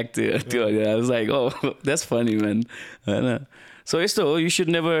क्या एक्ज्याक्ट त्यो like oh that's funny man होइन सो यस्तो हो you should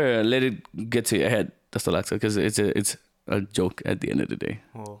never let it get to your head जस्तो लाग्छ because it's a joke at the end of the day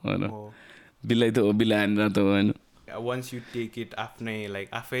होइन बिल्लाई त हो बिल्लाई हानेर त होइन वन्स यु टेक इट आफ्नै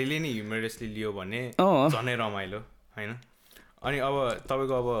लाइक आफैले नै ह्युमरसली लियो भने झनै रमाइलो होइन अनि अब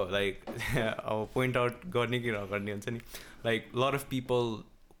तपाईँको अब लाइक अब पोइन्ट आउट गर्ने कि नगर्ने हुन्छ नि like lot of people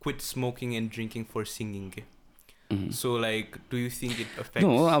quit smoking and drinking for singing. So like, do you think it affects?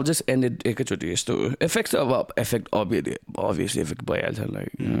 No, I'll just end it एकैचोटि यस्तो effects अब effect obviously effect भइहाल्छ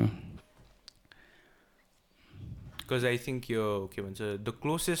like you know. Because I think the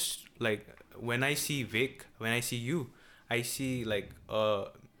closest, like when I see Vic, when I see you, I see like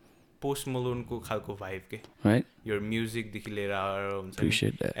Post Malone ko khalko vibe ke. Right. Your music dekhi liera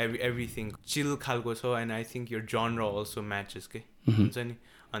appreciate that. Everything chill khalko cha, and I think your genre also matches ke. हुन्छ नि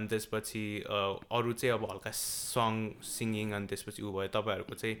अनि त्यसपछि अरु चाहिँ अब हल्का song singing अनि त्यसपछि उ भयो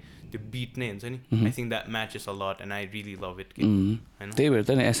तपाईहरुको चाहिँ त्यो बीट नै हुन्छ नि I think that matches a lot and I really love it के हैन त्यही भएर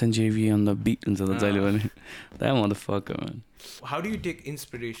त नि SNJV on the beat हुन्छ त जहिले पनि that motherfucker man. How do you take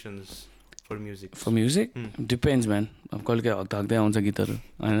inspirations for music? For music depends man. अब कहिले हक्दै आउँछ गीतहरु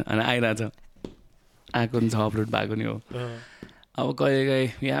अनि आइराछ आएको नि छ अपलोड भएको नि हो अब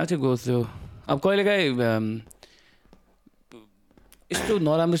कहिलेकाहीँ you have to go through अब कहिलेकाहीँ यस्तो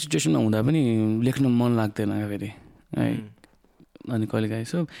नराम्रो सिचुएसनमा हुँदा पनि लेख्न मन लाग्दैन फेरि है अनि कहिलेकाहीँ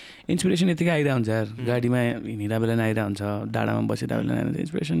सो इन्सपिरेसन यतिकै आइरहेको हुन्छ यार गाडीमा हिँडिरहेको बेला नि आइरहेको हुन्छ डाँडामा बसिरहेको बेला नि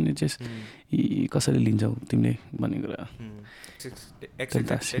इन्सपिरेसन चाहिँ कसरी लिन्छौ तिमीले भन्ने कुरा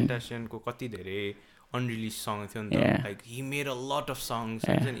एक्सपेक्टेसनको कति धेरै unreleased song थियो नि त like he made a lot of songs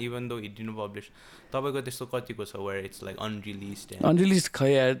and even though he didn't publish तपाईको त्यस्तो कतिको छ where it's like unreleased खै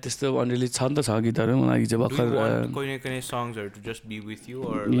यार त्यस्तो unreleased छ नि त छ गीतहरु मलाई चाहिँ भर्खर कुनै songs to just be with you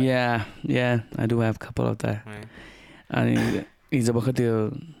or like, yeah I do have a couple of that अनि हिजो भर्खर त्यो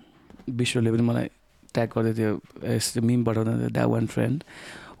विश्वले पनि मलाई ट्याग गर्दै थियो यस्तो मिम पठाउँदै थियो that one friend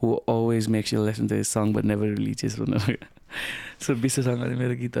who always makes you listen to his song but never releases so विश्वसँगले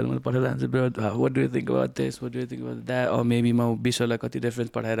मेरो गीतहरु मैले पठाइरहन्छु bro what do you think about this what do you think about that or maybe म विश्वलाई कति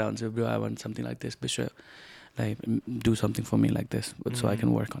reference पठाइरहन्छु bro I want something like this विश्व like do something for me like this but so I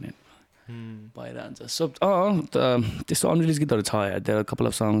can work on it भइरहन्छ so त्यस्तो unreleased गीतहरु छ यार there are a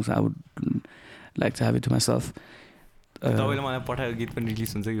couple of songs I would like to have it to myself तपाईले मलाई पठाएको गीत पनि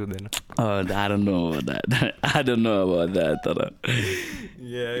रिलिज हुन्छ कि हुँदैन I don't know about that तर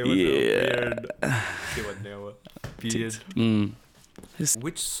yeah it was weird के भन्ने अब period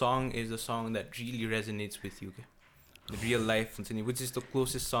which song is the song that really resonates with you ke the real life which is the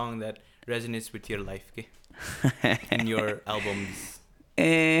closest song that resonates with your life ke in your albums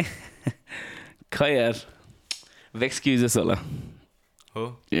खै यार Excuses होला हो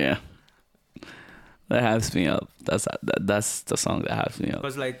yeah that helps me up that's the song that helps me up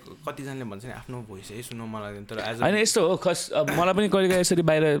because like कति जनाले भन्छ नि आफ्नो voice है सुन्न मन लाग्दैन तर as हैन यस्तो हो खस मलाई पनि कहिले यसरी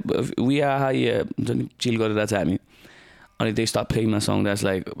बाहिर we are high जनि चिल गरेर चाहिँ हामी अनि they stop playing my song that's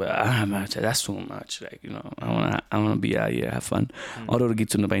like that's too much like you know I want to be here have fun अरु गीत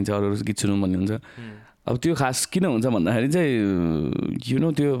सुन्न पाइन्छ अरु गीत सुन्नु भन्ने हुन्छ अब त्यो खास किन हुन्छ भन्दाखेरि चाहिँ यु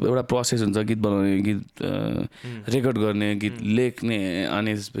नो त्यो एउटा प्रोसेस हुन्छ गीत बनाउने गीत रेकर्ड गर्ने गीत लेख्ने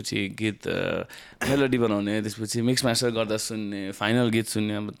अनि त्यसपछि गीत मेलोडी बनाउने त्यसपछि मिक्स मास्टर गर्दा सुन्ने फाइनल गीत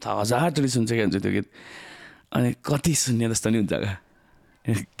सुन्ने अब 1000 सुन्छ के हुन्छ त्यो गीत अनि कति सुन्ने जस्तो नि हुन्छ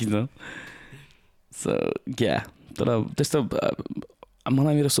किन सो या तर त्यस्तो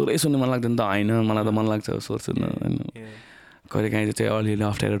मलाई मेरो स्वरै सुन्नु मन लाग्दैन त हैन मलाई त मन लाग्छ स्वर सुन्न हैन कहिलेकाहीँ चाहिँ अलिअलि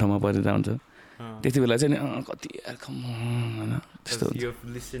अप्ठ्यारो ठाउँमा परिरहेको हुन्छ त्यति बेला चाहिँ नि कति यार कम हैन त्यस्तो you have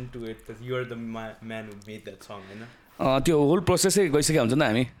listened to it because you are the man who made that song हैन त्यो होल प्रोसेसै गइसक्यो हुन्छ नि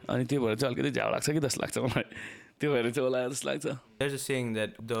हामी अनि त्यो भएर चाहिँ अलिकति झ्याउ लाग्छ कि जस्तो लाग्छ मलाई त्यो भएर चाहिँ होला जस्तो लाग्छ there's a saying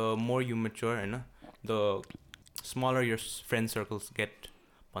that the more you mature हैन the smaller your friend circles get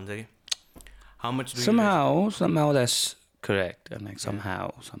भन्छ के how much do somehow that's correct and like somehow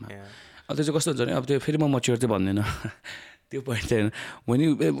अब त्यो चाहिँ कस्तो हुन्छ नि अब त्यो फेरि म मच्योर चाहिँ भन्दैन त्यो पोइन्ट चाहिँ when you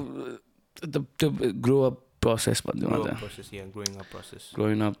the grow up process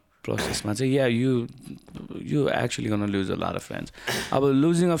growing up process मा चाहिँ you actually gonna lose a lot of friends अब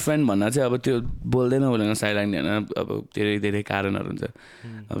losing a friend भन्दा चाहिँ अब त्यो बोल्दैन साइलेन्ट हैन अब धेरै कारणहरु हुन्छ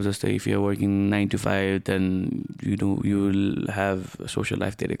अब जस्तै if you're working 9 to 5 then you will have social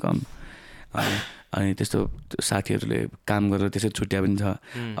life धेरै कम अनि त्यस्तो साथीहरुले काम गरेर त्यसै छुट्या पनि छ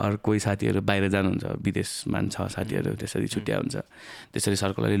अरु कोही साथीहरु बाहिर जानुहुन्छ विदेशमा छ साथीहरु त्यसरी छुट्या हुन्छ त्यसरी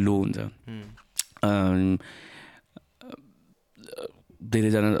सर्कल अलि लो हुन्छ धेरै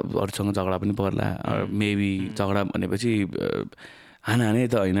जना अरूसँग झगडा पनि पर्ला मेबी झगडा भनेपछि हाने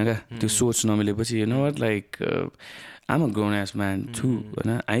त हैन का त्यो सोच नमिलेपछि you know what like I'm a grown ass man too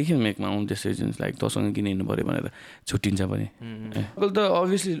हैन I can make my own decisions like तसँग किन हिँड्नु पर्यो भनेर छुट्टिन्छ पनि कहिले त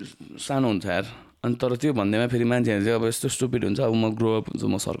obviously सानो हुन्छ यार अनि तर त्यो भन्दैमा फेरि मान्छेहरु चाहिँ अब यस्तो स्टुपिड हुन्छ अब म ग्रो अप हुन्छ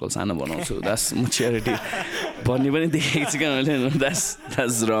म सर्कल सानो बनाउँछु that's maturity भन्ने पनि देखेको छु क्या मैले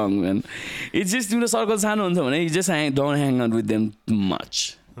that's wrong man it's just तिम्रो सर्कल सानो हुन्छ भने you just don't hang out with them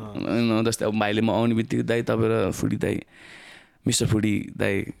much you know जस्तै अब भाइले म आउने बित्तिकै दाइ तपाईँ र फुडी दाइ मिस्टर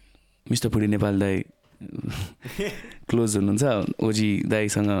फुडी नेपाल दाई क्लोज हुनुहुन्छ ओजी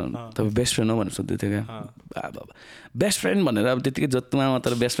दाईसँग तपाईँ बेस्ट फ्रेन्ड हो भनेर सोध्दै थियो क्या बेस्ट फ्रेन्ड भनेर अब त्यतिकै जत्तोमा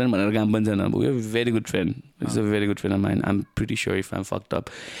तर बेस्ट फ्रेन्ड भनेर काम पनि छैन अब यो very good friend is a very good friend of mine I am pretty sure if I am fucked up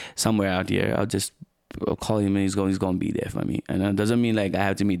somewhere out here I just call him and he's going to be there for me and it doesn't mean like I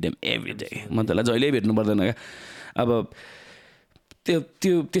have to meet them every day म त्यसलाई जहिले भेट्नु पर्दैन क्या अब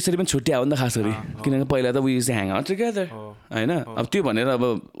त्यो त्यसरी पनि छुट्या हो नि त खास गरी किनकि पहिला त we use to hang out together होइन अब त्यो भनेर अब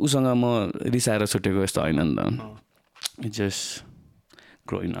उसँग म रिसाएर छुटेको यस्तो होइन नि त it's just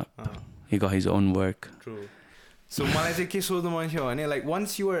growing up Hee got his own work so मलाई चाहिँ के सोध्नु मन थियो भने like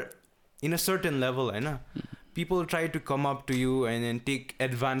once you are in a certain level होइन people try to come up to you and then take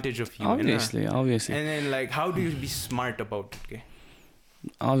advantage of you. Obviously. And then like, how do you be smart about it? Okay?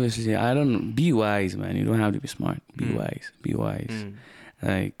 Obviously, I don't. Be wise, man. You don't have to be smart. Be wise. Be wise.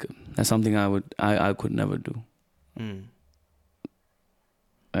 Like that's something I could never do.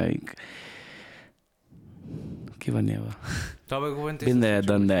 Like, give a never. Been there,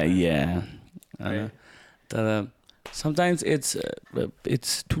 done that. Yeah. Sometimes it's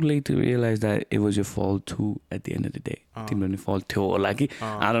too late to realize that it was your fault too at the end of the day. Timro fault too, or like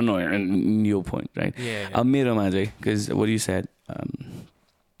I don't know. In your point, right? Yeah. Mero majai, because what you said.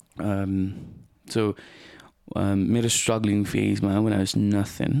 So, mero struggling phase, man. When I was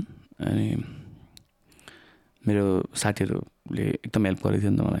nothing, and mero साथीहरुले एकदम help गरेको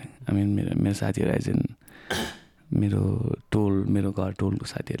थियो नि त मलाई. I mean, मेरो साथीहरु as in मेरो घर टोलको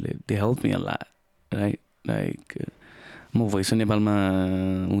साथीहरुले they helped me a lot, right? Like म भोइस अफ नेपालमा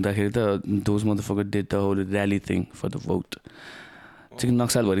हुँदाखेरि त those motherfucker did the whole rally thing for the vote चाहिँ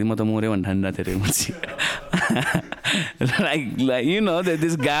नक्सलभरि म त मऱ्यो भने ठान्दा थियो like you no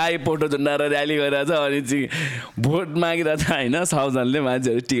this guy photo झुन्डाएर rally गरिरहेको छ अनि चाहिँ भोट मागिरहेको छ होइन 1,000ले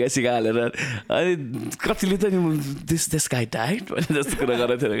मान्छेहरू टिका सिका हालेर अनि कतिले त दिस गाई डाइट भन्ने जस्तो कुरा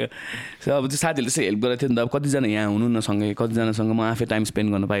गरेको थियो क्या सो अब त्यो साथीहरूले चाहिँ हेल्प गरेको थियो नि त अब कतिजना यहाँ हुनु न सँगै कतिजनासँग म आफै टाइम स्पेन्ड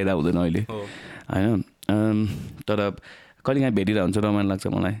गर्न पाइरहेको हुँदैन अहिले होइन तर कहिले काहीँ भेटिरहेको हुन्छ रमाइलो लाग्छ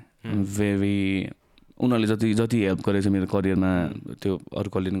मलाई भेरी उनीहरूले जति हेल्प गरेको छ मेरो करियरमा त्यो अरू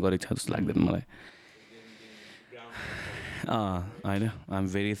कसले पनि गरेको छ जस्तो लाग्दैन मलाई होइन आइ am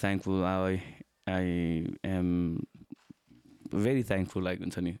very thankful I am very thankful like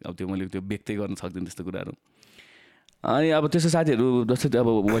हुन्छ नि अब त्यो मैले त्यो व्यक्तै गर्न सक्दिनँ त्यस्तो कुराहरू अनि अब त्यस्तो साथीहरू जस्तै अब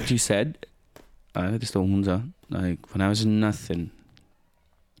वाट यु सेड होइन त्यस्तो हुन्छ like when I was nothing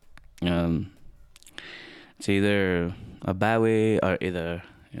it's either a bad way or either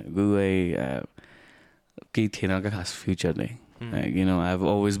a good way केही थिएन क्या खास फ्युचर नै like you know I've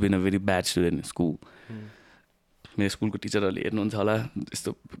always been a very bad student in school मेरो स्कुलको टिचरहरूले हेर्नुहुन्छ होला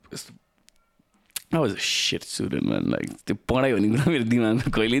यस्तो I was a shit student man like त्यो पढाइ भन्ने कुरा मेरो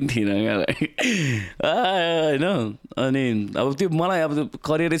दिमागमा कहिले पनि थिएन क्या होइन अनि अब त्यो मलाई अब त्यो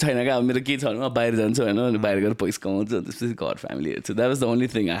करियरै छैन क्या अब मेरो के छ भने म बाहिर जान्छु होइन अनि बाहिर गएर पैसा कमाउँछु त्यसपछि घर फ्यामिली हेर्छु that was the only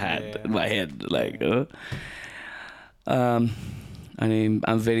thing I had in my head like अनि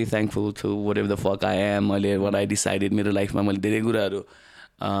I am very thankful to whatever the fuck I am अहिले वाट आई डिसाइडेड मेरो लाइफमा मैले धेरै कुराहरू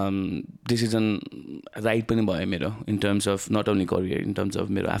डिसिजन राइट पनि भयो मेरो in terms of not only career in terms of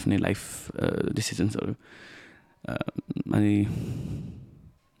मेरो आफ्नै लाइफ डिसिजन्सहरू अनि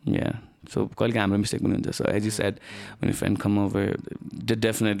या सो कहिले हाम्रो मिस्टेक पनि हुन्छ so as you said when your friend come over they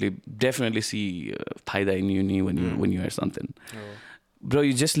definitely see फाइदा in uni when you are something bro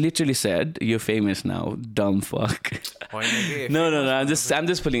you just literally said you're famous now dumb fuck no I'm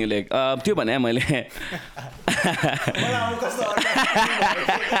just pulling it like त्यो भने मैले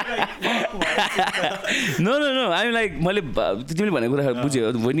no I'm like मैले तिमीले भनेको कुरा बुझ्यो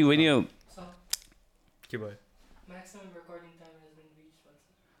when you के भयो maximum recording time has been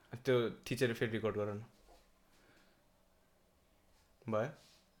reached त्यो टिचरले फेरि रेकर्ड गर न भयो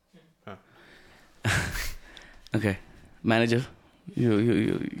okay manager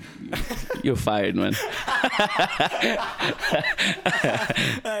you're fired man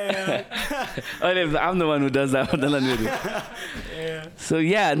I'm the one who does that so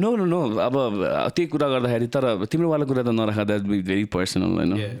yeah no अब त्यही कुरा गर्दाखेरि तर तिम्रो वाला कुरा त नराख द्याट बी भेरी पर्सनल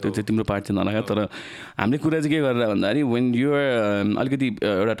होइन त्यो चाहिँ तिम्रो पार्ट चाहिँ नराख तर हामीले कुरा चाहिँ के गरेर भन्दाखेरि when you are अलिकति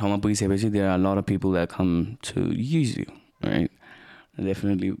एउटा ठाउँमा पुगिसकेपछि there are a lot of people that come to use you right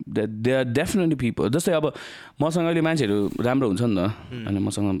definitely there are definitely people जस्तै अब मसँग अहिले मान्छेहरू राम्रो हुन्छ नि त अनि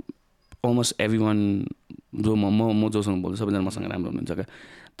मसँग almost everyone जो म जोसँग बोल्छु सबैजना मसँग राम्रो हुनुहुन्छ क्या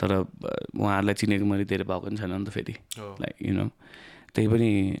तर उहाँहरूलाई चिनेको मैले धेरै पाएको पनि छैन नि त फेरि लाइक यु नो त्यही पनि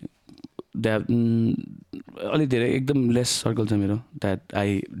अलिक धेरै एकदम लेस सर्कल छ मेरो that I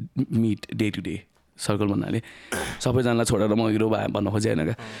meet day to day circle भन्नाले सबैजनालाई छोडेर म हिरो भए भन्न खोजेँ होइन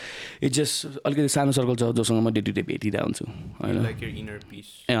क्या इट जस्ट अलिकति सानो सर्कल छ जोसँग म डे टु डे भेटिरहेको हुन्छु होइन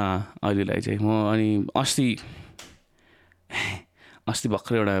अहिलेलाई चाहिँ म अनि अस्ति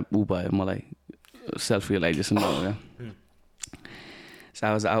भर्खर एउटा ऊ भयो मलाई सेल्फ रियलाइजेसन भयो क्या so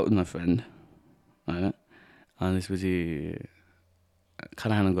I was out with my friend होइन अनि त्यसपछि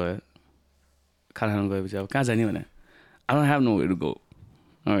खाना खानु गएपछि अब कहाँ जाने भने I don't have nowhere to go.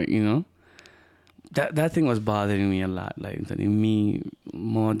 Or, you know, that thing was bothering me a lot. Like,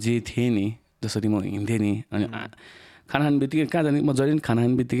 म जे थिएँ नि जसरी म हिँड्थेँ नि अनि खाना खाने बित्तिकै कहाँ जाने म जहिले पनि खाना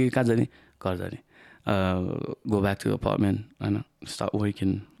खाने बित्तिकै कहाँ जाने घर जाने गो ब्याक टु अपार्टमेन्ट होइन स्टार्ट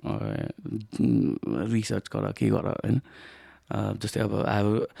वर्किङ रिसर्च गर के गर होइन जस्तै अब आई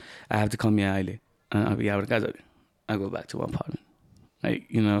हेभ टु कम यहाँ अहिले अब यहाँबाट कहाँ जाने I go back to apartment like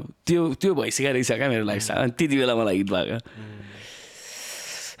you know त्यो भइसकेको रहेछ क्या मेरो लाइफस्टाइल अनि त्यति बेला मलाई हिट भयो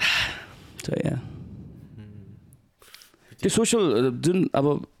क्या त्यो सोसल जुन अब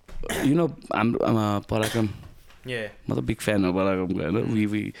यु नो हाम्रो पराक्रम म त बिग फ्यान हो पराक्रमको होइन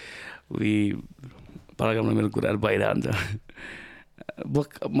वी पराक्रममा मेरो कुराहरू भइरहन्छ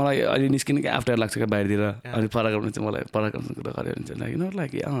मलाई अहिले निस्किने क्या आफ्टर लाग्छ क्या बाहिरतिर अनि पराक्रमले चाहिँ मलाई पराक्रमसँग कुरा गऱ्यो भने चाहिँ यु नो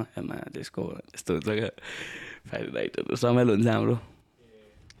लाइक एमा त्यसको यस्तो हुन्छ क्या फ्राइडे नाइटहरू रमाइलो हुन्छ हाम्रो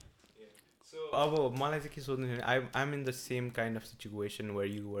अब मलाई चाहिँ के सोध्नु थियो I'm in the same kind of situation where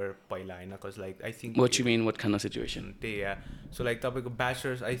you वर पहिला होइन cause like I think What you mean, what kind of situation? त्यही सो लाइक तपाईँको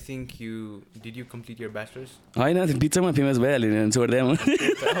bachelors I think did you complete your bachelors होइन बिचमा फेमस भइहाल्यो नि छोड्दै म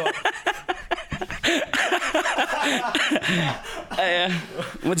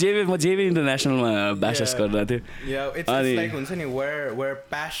जेबी इन्टरनेसनलमा ब्याचलर्स गरिरहेको थिएँ अनि लाइक हुन्छ नि वेयर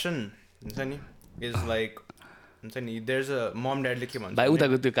प्यासन हुन्छ नि इज लाइक हुन्छ नि देयर इज अ मम ड्याडले के भन्छ भाइ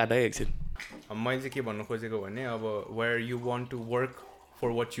उताको त्यो काटा एकछिन मैले चाहिँ के भन्नु खोजेको भने अब where you want to work for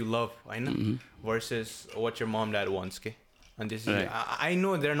what you love होइन versus what your mom dad wants के अनि त्यस I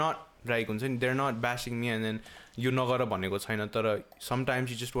know they're not like हुन्छ नि they're not bashing me and then यो नगर भनेको छैन तर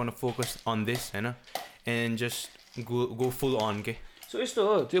sometimes you just want focus on this होइन and just go full on के सो यस्तो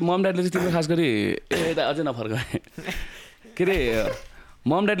हो त्यो मम ड्याडले चाहिँ तिम्रो खास गरी यता अझै नफर्काए के अरे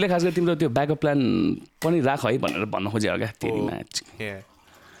मम ड्याडले खास गरी तिम्रो त्यो ब्याकअप प्लान पनि राख है भनेर भन्न खोजेको क्या त्यही match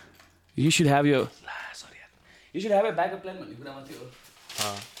You should have your backup plan भन्ने कुरामा थियो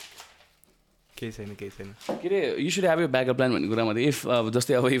केही छैन के अरे you should have your backup plan भन्ने कुरामा थियो इफ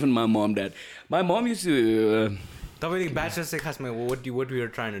जस्तै अब even my mom used to तपाईँले ब्याचलर्स चाहिँ खासमा what you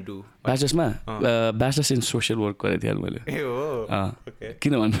are trying to do ब्याचलर्समा ब्याचलर्स इन सोसियल वर्क गरेको थिएँ मैले ए हो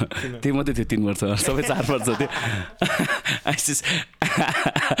किन भन्नु त्यही मात्रै थियो 3 वर्ष सबै 4 वर्ष थियो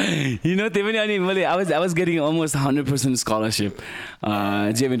यु नो त्यही पनि अनि मैले I was getting almost 100% scholarship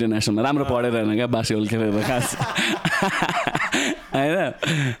Gem इन्टरनेसनलमा राम्रो पढेर होइन क्या बास्केटबल खेलेर खास होइन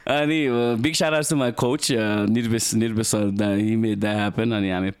अनि big shout out to my coach Nirvesh sir he made that happen अनि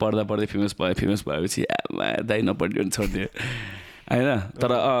हामी पढ्दै फेमस भएपछि दाइ नपढ्यो भने छोडिदियो होइन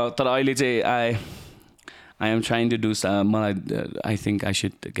तर अहिले चाहिँ I am trying to do मलाई I think I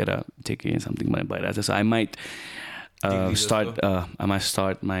should get a taking something भइरहेको छ so I might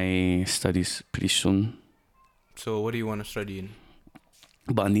start my studies pretty soon. So what do you want to study in?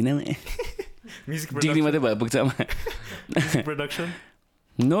 भन्दिनँ Music डिग्री मात्रै भए पुग्छ Music production?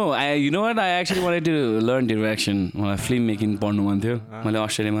 No, you know what? I actually wanted to learn direction. मलाई film making पढ्नु मन थियो मैले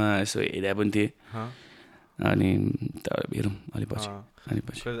अस्ट्रेलियामा यसो हेरेको पनि थिएँ अनि तर हेरौँ अलि पछि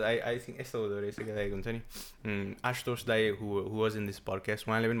आई थिङ्क यस्तो हुँदो रहेछ कि लाइक हुन्छ नि आशुतोष दाई who was in this podcast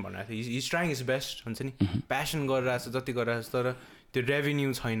उहाँले पनि भन्नुभएको थियो इज ट्राइङ इज बेस्ट हुन्छ नि प्यासन गरिरहेको छ जति गरिरहेको छ तर त्यो रेभेन्यू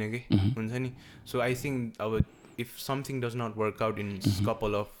छैन कि हुन्छ नि सो आई थिङ्क अब if something does not work out in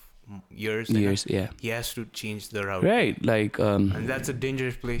couple of years yeah he has to change the route right like and that's a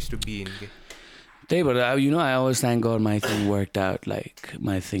dangerous place to be in but you know I always thank God my thing worked out like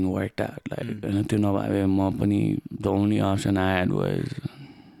and त्यो नभए म पनि the only option I had was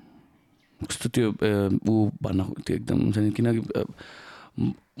कस्तो त्यो ऊ भन्न त्यो एकदम हुन्छ नि किनकि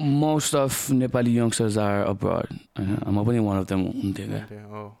most of Nepali youngsters are abroad म पनि one of them हुन्थ्यो क्या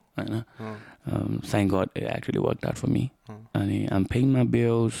होइन thank God it actually worked out for me and I'm paying my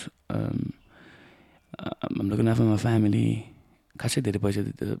bills I'm looking after my family खासै धेरै पैसा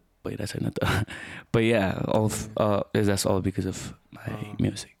भइरहेको छैन त but yeah that's all because of my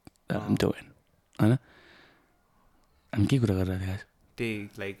music that I'm doing होइन हामी के कुरा गरिरहेको थियौँ त्यही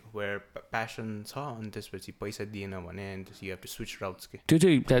लाइक वेयर प्यासन छ अनि त्यसपछि पैसा दिएन भने and you have to switch routes के त्यो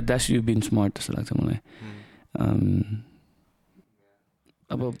चाहिँ द्याट्स यु बिन स्मार्ट जस्तो लाग्छ मलाई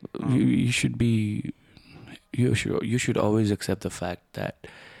अब you should always accept the fact that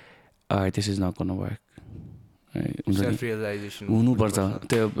alright this is not gonna work self realisation हुनुपर्छ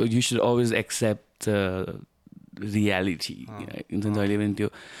त्यो you should always accept reality हुन्छ नि जहिले पनि त्यो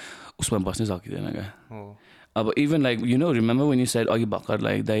उसमा बस्नै सकिँदैन क्या अब even like you know remember when you said अघि भर्खर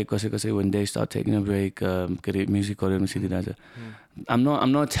लाइक दाइ कसै when they start taking a break के अरे म्युजिक करियर सिकिरहेको छ I'm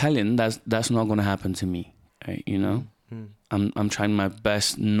not telling that's not going to happen to me, right? You know, I'm trying my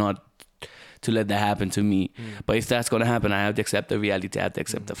best not to let that happen to me. But if that's going to happen, I have to accept the reality. I have to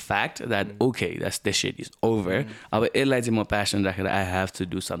accept the fact that okay, this shit is over. But it lies in my passion that I have to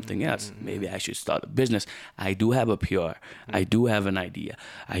do something else. Maybe I should start a business. I do have a PR. I do have an idea.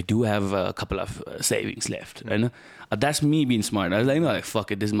 I do have a couple of savings left. You know? That's me being smart. I was like,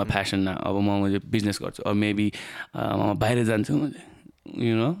 fuck it, this is my passion now. I'm a business coach. Or maybe I'm a बाहिर जान्छु.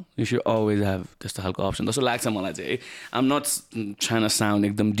 You know, you should always have just a halka option. So like someone like say, I'm not trying to sound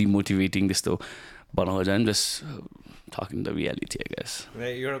एकदम demotivating this though, but I'm just talking the reality, I guess.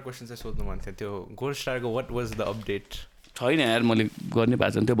 Your question चाहिँ सोध्नु मन थियो त्यो gold स्टारको what was the update? छैन यार मैले गर्ने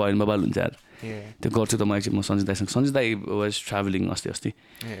पाएको छ त्यो भयो भने बबाल हुन्छ यार त्यो गर्छु त म एकछिन म सञ्जित दाइसँग सञ्जित दाइ वाज ट्राभलिङ अस्ति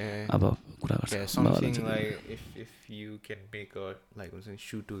अब कुरा गर्छ something like if you can make a like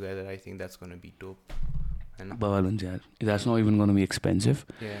shoot together, I think that's going to be dope. Bawal huncha yaar. That's not even going to be expensive.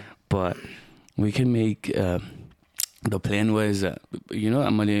 But we can make the plan was you know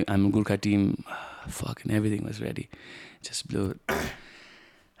I'm a Gurkha team. Fucking everything was ready. Just blew it.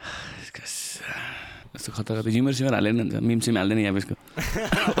 Because यस्तो खतरा त जिमर सिमर हालेन नि meme SIM हाल्दैन यहाँ बेसको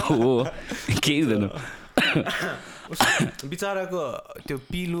हो केही हुँदैन बिचाराको त्यो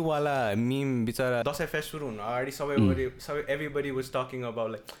पिलुवाला मिम बिचारा दसैँ फेस्ट सुरु हुनु अगाडि सबै everybody was talking about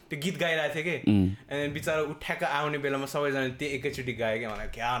like त्यो गीत गाइरहेको थियो कि एन्ड बिचारा उठ्याएको आउने बेलामा सबैजना त्यो एकैचोटि गायो क्या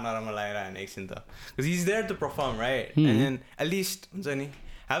मलाई क्या नराम्रो लागेर होइन एकछिन त because is there to perform right and then at least हुन्छ नि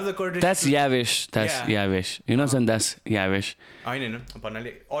have the courage. That's yavish. Yavish. You know what that's yavish. हैन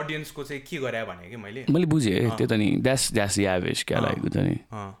भन्नाले ऑडियन्स को चाहिँ के गरे भने के मैले बुझे त्यो त नि that's yavish क्या लाग्यो त नि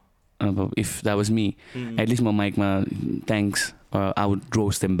if that was me at least my mic ma thanks or I would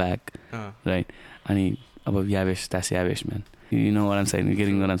roast them back right अनि अब yavish that's yavish man you know what I'm saying, you're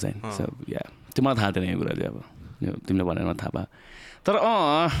getting what I'm saying. So yeah त्यो मलाई थाहा थिएन यो कुरा चाहिँ अब तिमीले भनेर मलाई थाहा भयो तर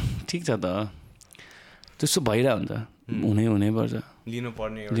ठिक छ त त्यस्तो भइरहेको हुन्छ हुनै पर्छ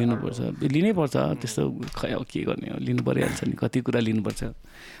लिनै पर्छ त्यस्तो खै अब के गर्ने हो लिनु परिहाल्छ नि कति कुरा लिनुपर्छ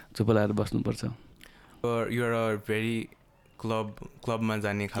चुप लाएर बस्नुपर्छ यु आर अ भेरी क्लबमा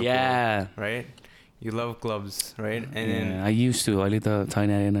जाने खालको right you love clubs right and I used to अहिले त छैन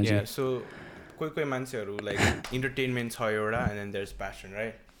एनर्जी सो कोही मान्छेहरू लाइक इन्टरटेनमेन्ट छ एउटा and then there is passion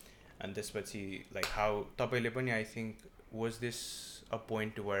right अनि त्यसपछि लाइक हाउ तपाईँले पनि I think was this a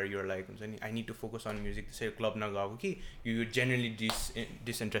point where you're like I need to focus on music to say club na gao ki you genuinely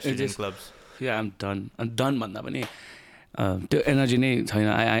disinterested in clubs. Yeah, I'm done भन्दा पनि त्यो energy नै छैन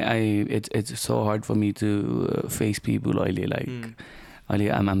I it's so hard for me to face people अहिले like अहिले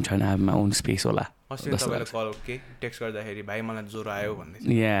I'm trying to have my own space होला अस्ति तपाईलाई कल के टेक्स्ट गर्दाखेरि भाइ मलाई ज्वरो आयो भन्दै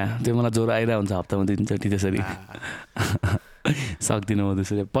त्यो मलाई ज्वरो आइरहेको हुन्छ हप्तामा 2 चोटि त्यसरी सक्दिनँ म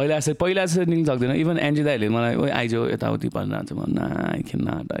त्यसरी पहिला चाहिँ निक्लिन सक्दिनँ इभन एन्जी दाइहरूले मलाई ओ आइज यताउति भनिरहन्छ म नाइ खेल्न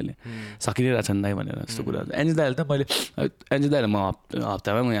अहिले सकिनै रहेछ नि दाइ भनेर यस्तो कुरा एन्जी दाइहरूले त मैले एन्जी दाइहरूले म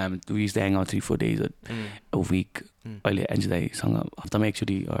हप्तामा म हामी we used to hang out 3-4 days a week अहिले एन्जी दाइसँग हप्तामा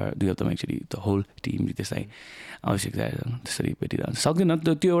एकचोटि 2 हप्तामा एकचोटि द होल टिम त्यसलाई आवश्यक चाहिन्छ त्यसरी भेटिरहन्छ सक्दिनँ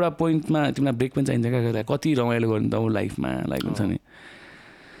त्यो एउटा पोइन्टमा तिमीलाई ब्रेक पनि चाहिन्छ क्या कति रमाइलो गर्नु त लाइफमा लाइक हुन्छ नि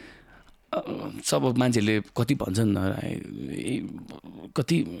सब मान्छेहरूले कति भन्छन् न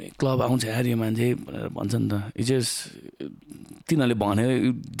कति क्लब आउँछ यार यो मान्छे भनेर भन्छ नि त इट्स जस्ट तिनीहरूले भनेर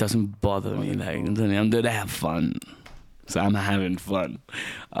इट डजन्ट बदर मी लाइक हुन्छ नि आम there have fun so I'm having fun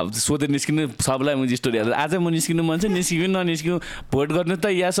अब सोधेर निस्किनु सबलाई मैले स्टोरीहरू आज म निस्किनु मन छ निस्किनु ननिस्किनु भोट गर्नु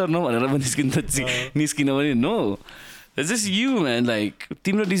त या सर न भनेर म निस्किनु त निस्किनु पनि no It's just you man like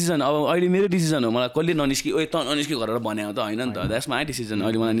तिम्रो डिसिजन अब अहिले मेरो डिसिजन हो मलाई कहिले ननिस्कि ओए त ननिस्कि गरेर भने हो त हैन नि त द्याट्स माई डिसिजन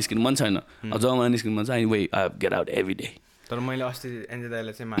अहिले मलाई निस्किनु मन छैन जब मलाई निस्किनु मन छ I way I get out every day तर मैले अस्ति एन्जे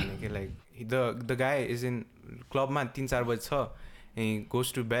दाइलाई चाहिँ माने कि like the guy is in क्लबमा 3-4 बजे छ and goes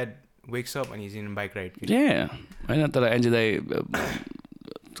to bed wakes up and is in bike ride हैन तर एन्जे दाइ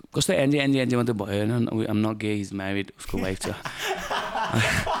कस्तो एन्जे मात्रै भयो हैन I am not gay is married उसको वाइफ छ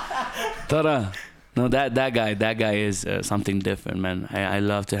तर No, that guy is something different, man. I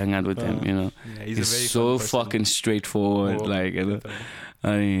love to hang out with him, you know. Yeah, he's so fucking straightforward, like, you know.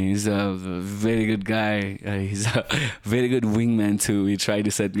 I mean, he's a very good guy. He's a very good wingman too. He tried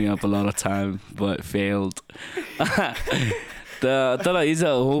to set me up a lot of time, but failed. He's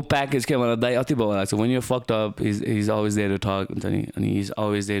a whole package. So when you're fucked up, he's always there to talk, and he's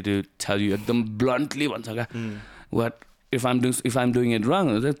always there to tell you bluntly what if I'm doing it wrong,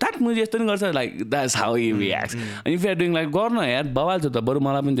 that movie यस्तो नि गर्छ, like that's how he reacts. And if you're doing like गर्न यार बवाल छ त, बरु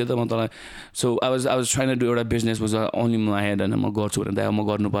मलाई पनि दियो त म तँलाई. So I was trying to do एउटा business was only in my head, and म गर्छु भने त म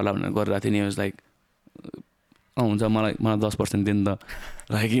गर्नु पर्ला भनेर गरिरहेको थिएँ नि. I was like हुन्छ मलाई 10% दिनु त,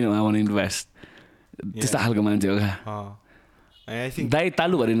 like you know I want to invest. त्यस्तो खालको मान्छे हो क्या. I think दाइ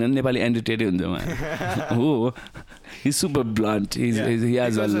तालु भरिन नेपाली एन्टिटेटै हुन्छ म. हो, he's super blunt. He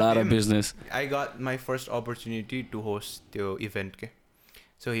has a lot of business. I got my first opportunity to host the event. Okay?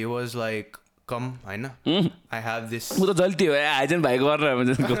 So he was like, come, I have this. म त जल्ती हो आइजन भाइ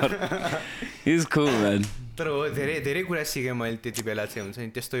गरेर. He's cool man. तर हो धेरै कुरा सिकेँ मैले त्यति बेला चाहिँ हुन्छ नि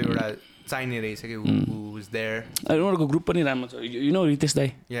त्यस्तो एउटा चाहिने रहेछ कि who is there. उनीहरूको ग्रुप पनि राम्रो छ. You know Ritesh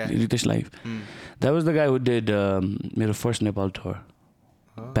दाइ? Ritesh Live. That was the guy who did मेरो first Nepal tour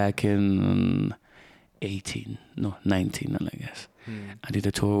back in 19 I guess. I did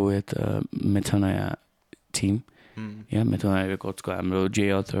a tour with Metanaya team. Yeah, Metanaya Records ko हाम्रो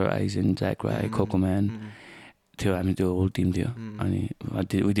J Author, Aizen, Zach Rai, Coco Man. थियो हामी त्यो whole team थियो. अनि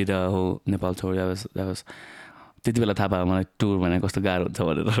we did a whole Nepal tour. That was त्यति बेला थाहा पायो मलाई टुर भने कस्तो गाह्रो हुन्छ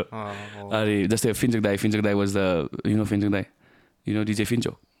भनेर. अरे जस्तै फिन्चोक दाई was the फिन्चोक दाई, DJ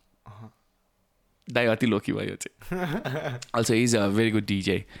फिन्चो दाई अति लोकी भयो चाहिँ. Also he's a very good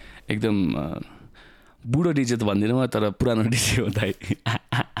DJ. एकदम बुढो DJ त भन्दिनँ म, तर पुरानो DJ हो दाई.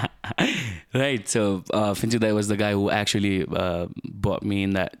 Right, so Finchuk Dai was the guy who actually brought me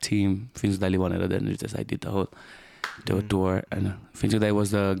in that team. Finchuk Dai भनेर then just I did the whole tour, and Finchuk Dai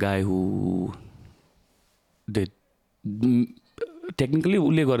was the guy who did technically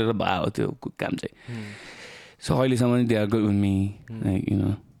उसले गरेर भयो त्यो काम चाहिँ. So अहिलेसम्म they are good with me, like you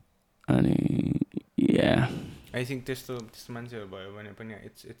know. अनि yeah, I think त्यस्तो मान्छेहरू भयो भने पनि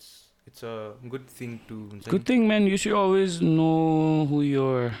it's a good thing to. Good thing, man. You should always know who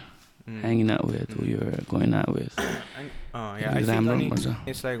you're hanging out with, who you're going out with. Yeah, I think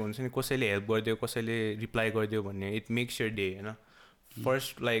it's like हुन्छ नि कसैले help गरिदियो कसैले रिप्लाई गरिदियो भन्ने it makes your day, you know.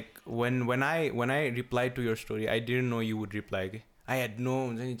 First, like when I replied to your story, I didn't know you would reply. Okay? I had no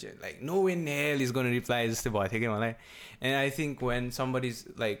way in hell is gonna reply जस्तै भयो थियो कि मलाई. And I think when somebody's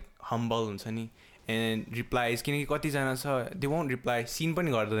like humble हुन्छ नि and replies, किनकि कतिजना छ they won't reply, सीन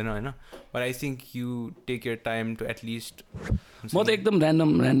पनि गर्दैन हैन. But I think you take your time to at least. म त एकदम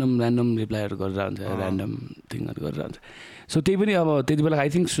ऱ्यान्डम रिप्लाईहरू गरेर हुन्छ, ऱ्यान्डम थिङहरू गरेर हुन्छ. सो त्यही पनि अब त्यति बेला आई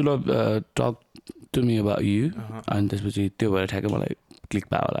थिङ्क सुलभ talk to me about you, अनि त्यसपछि त्यो भएर ठ्याक्कै मलाई क्लिक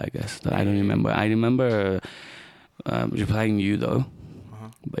भयो होला I guess. I don't remember. I remember replying you though,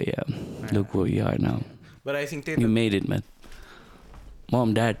 but yeah, look where you are now. But I think you made it, man.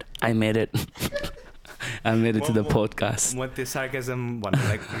 Mom, Dad, I made it. I made it to the podcast. What the sarcasm one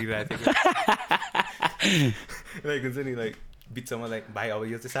like like हुन्छ नि like बिचमा like भाइ अब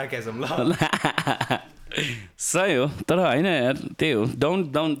यो चाहिँ sarcasm ल. सही हो तर हैन यार त्यही हो.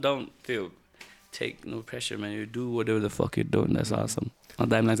 Don't त्यही हो. Take no pressure, man. You do whatever the fuck you're doing. That's awesome. I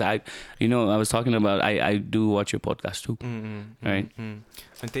was talking about I do watch your podcast too, right?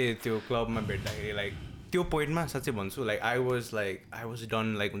 And त्यो क्लबमा भेट्दाखेरि like त्यो पोइन्टमा साँच्चै भन्छु like I was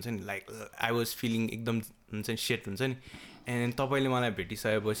done, like हुन्छ नि like I was feeling एकदम हुन्छ नि shit हुन्छ नि. And तपाईँले मलाई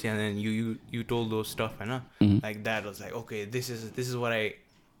भेटिसकेपछि and then you told those stuff हैन, like that was like okay, this is what I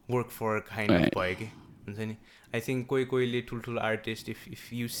work for kind of भयो कि हुन्छ नि. I think कोहीले ठुल्ठुलो artist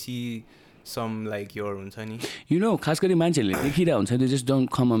if you see some like your हुन्छ नि, you know, खास गरी मान्छेहरूले देखिरहेको हुन्छ, they just don't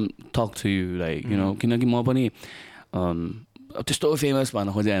come and talk to you, like you know, किनकि म पनि त्यस्तो फेमस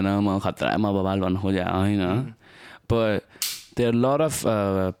भन्न खोजेँ होइन, म खतरामा बवाल भन्न खोजेँ होइन. But there are a lot of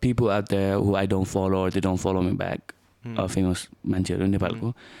people out there who I don't follow or they don't follow me back, famous मान्छेहरू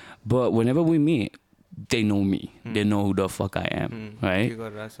नेपालको. But whenever we meet, they know me. They know who the fuck I am, right?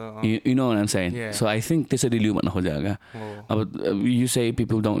 You know what I'm saying? Yeah. So I think this is the deal. You say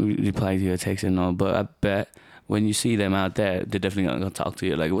people don't reply to your text and all, but I bet when you see them out there, they're definitely gonna talk to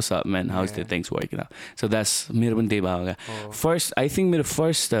you. Like, what's up, man? How's the things working out? So that's मेरो. First, I think my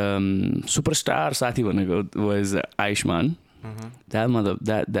first superstar साथी भनेको was Aishman. That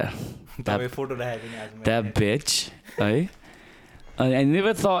bitch, right? I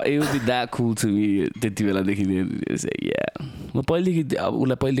never thought it would be that cool to me. त्यति बेलादेखि yeah, म पहिलेदेखि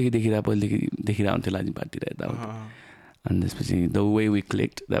उसलाई पहिलेदेखि देखिरहेको हुन्थ्यो लाजिम पार्टीतिर यता. अनि त्यसपछि the way we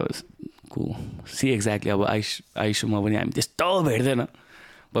clicked, that was cool. See exactly अब आइसुमा पनि हामी त्यस्तो भेट्दैन,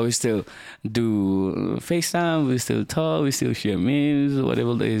 but we still do FaceTime, we still talk, we still share memes,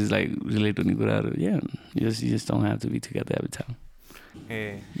 whatever it is, like relate हुने कुराहरू. Yeah, you just don't have to be together every time.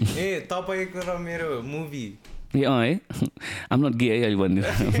 ए तपाईँको र मेरो मुभी है I'm not gay है भन्नु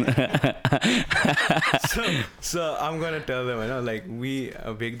so I'm gonna tell them like we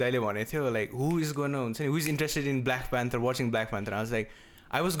Big दाइले भनेको थियो like who is interested in Black Panther, watching Black Panther. I was like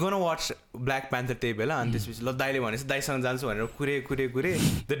I was gonna watch Black Panther त्यही बेला अनि त्यसपछि ल दाइले भनेपछि दाइसँग जान्छु भनेर कुरे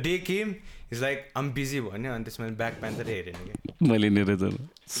the day came he's like I'm busy भन्यो अनि त्यसमा Black Panther हेरेन के मैले हेरेर जानु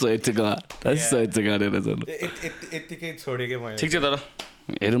सोचेको हेरेर जानु यतिकै छोडेकै मैले ठिक छ तर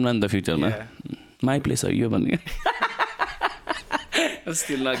हेरौँ न त फ्युचरमा माई प्लेस हो यो भन्ने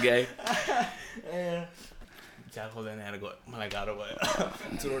स्टिल नट गाई झ्याल खोल्दैन यार मलाई गाह्रो भयो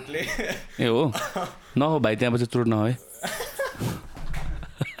चुरोटले ए हो नहो भाइ त्यहाँ पछि चुरोट नहो है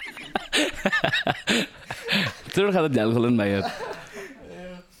चुरोट खाँदा झ्याल खोल्नु भाइ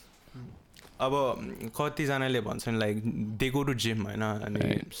अब कतिजनाले भन्छन् like they go to gym होइन अनि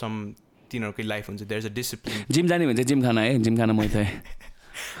सम तिनीहरूकै लाइफ हुन्छ there is a discipline gym जाने भने चाहिँ जिम खाना है जिम खाना मै थाहा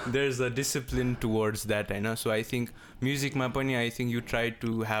there is a discipline towards that so I think music ma pani I think you try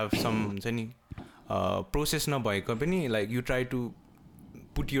to have some process na bhayeko pani like you try to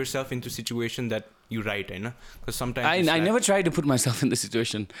put yourself into situation that you write because sometimes I never try to put myself in the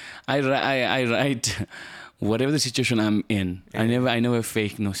situation. I write whatever the situation I'm in. Yeah. I never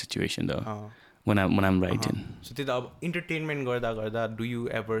fake no situation though when I'm writing. So the entertainment garda do you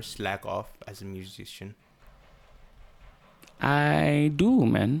ever slack off as a musician? I do,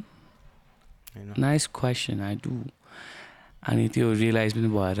 man. Nice question. I do. अनि त्यो realise पनि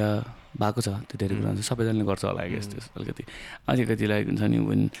भएर भएको छ त्यो धेरै कुरा हुन्छ सबैजनाले गर्छ होला आई गेस त्यो अलिकति अलिकति लाइक हुन्छ नि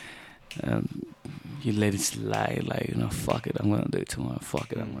when you let it slide like fuck it I'm gonna do it tomorrow fuck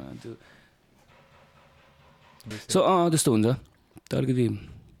it I'm gonna do so त्यस्तो हुन्छ त्यो अलिकति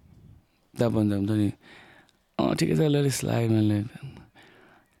त्यहाँ भन्दा हुन्छ नि ठिकै छ let it slide मैले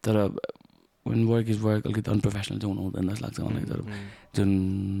तर when work is work अलिकति अनप्रोफेसनल चाहिँ हुनु हुँदैन जस्तो लाग्छ मलाई तर जुन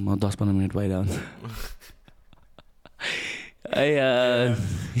म 10-15 मिनट भइरहन्छ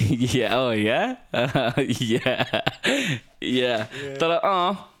तर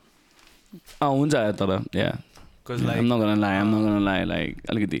हुन्छ तर I'm not gonna lie like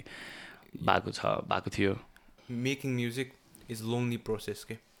अलिकति भएको थियो making music is lonely process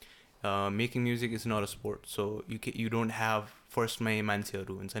making music is not a sport so you don't have first my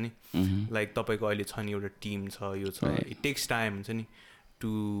मान्छेहरु हुन्छ नि like तपाईको अहिले छ नि एउटा टिम छ यो छ it takes time हुन्छ नि to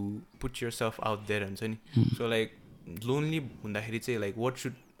put yourself out there हुन्छ नि so like lonely हुँदाखेरि चाहिँ like what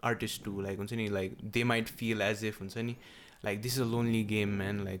should artists do like हुन्छ नि like they might feel as if हुन्छ नि like this is a lonely game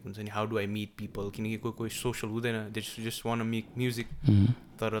man like हुन्छ नि how do I meet people किनकि कोही social हुँदैन they just want to make music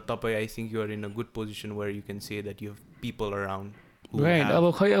तर तपाई I think you are in a good position where you can say that you have people around right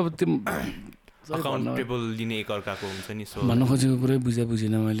अब खै अब त्यो accountable लिने एकअर्काको हुन्छ नि so भन्नु खोजेको पुरै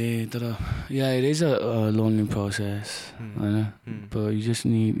बुझिन मैले तर yeah it is a lonely process हैन but you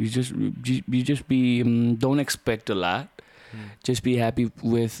just be don't expect a lot just be happy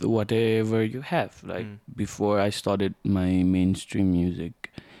with whatever you have like before I started my mainstream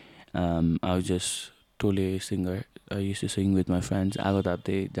music I was just totally a singer I used to sing with my friends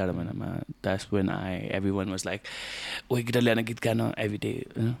that's when everyone was like oi guitar ल्याउन गीत गाउन every day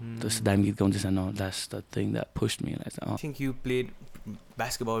त्यस्तो दामी गीत गाउँदैछ न that's the thing that pushed me like I think you played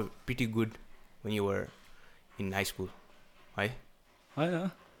basketball pretty good when you were in high school है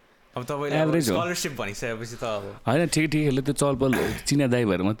अब तपाईले scholarship भनिसकेपछि त अब हैन ठिक खेल्नु त्यो चलपल चिना दाइ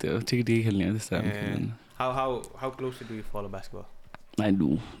भएर मात्रै हो ठिक खेल्ने हो त्यस्तो how closely do you follow basketball I do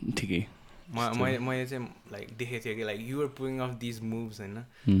ठिकै मैले चाहिँ लाइक देखेको थिएँ कि like you are pulling off these moves होइन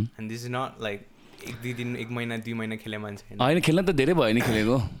and this is not like एक महिना 2 महिना खेले मान्छे होइन खेल्न त धेरै भयो नि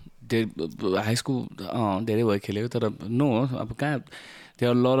खेलेको हाई स्कुल धेरै भयो खेलेको तर नो अब कहाँ there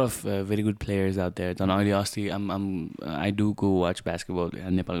are a lot of very good players out there then अहिले अस्ति I do go watch basketball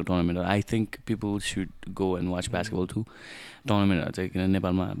नेपालको tournament I think people should go and watch basketball too tournament चाहिँ किन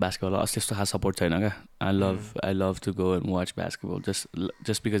नेपालमा basketball अस्ति त्यस्तो खास सपोर्ट छैन क्या I love to go and watch basketball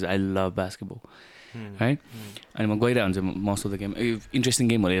just because I love basketball right अनि म गइरहेको हुन्छु most of the game interesting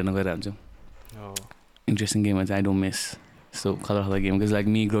game हेर्न गइरहेको हुन्छु interesting game I don't miss so color game because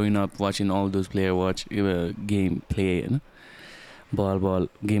like me growing up watching all those players watch game play ball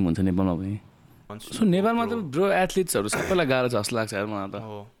game हुन्छ नेपालमा पनि सो नेपालमा त ब्रो एथलिट्सहरू सबैलाई गाह्रो छ जस्तो लाग्छ मलाई त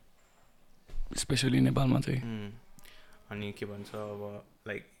स्पेसली नेपालमा चाहिँ अनि के भन्छ अब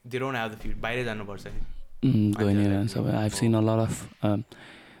like they don't have the future बाहिर जानुपर्छ गइरहेको सबै I have seen a lot of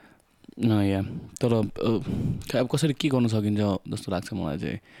या तर अब कसरी के गर्न सकिन्छ जस्तो लाग्छ मलाई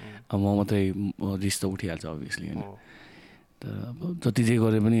चाहिँ अब म मात्रै रिस त उठिहाल्छ अभियसली होइन तर अब जति जे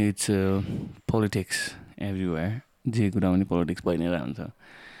गरे पनि इट्स पोलिटिक्स एभ्रिवेयर जे कुरा पनि पोलिटिक्स भइ नै रहन्छ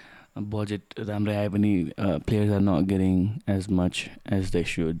बजेट राम्रै आए पनि players are not getting as much as they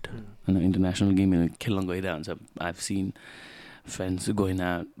should होइन इन्टरनेसनल गेमहरू खेल्न गइरहेको हुन्छ I have seen friends going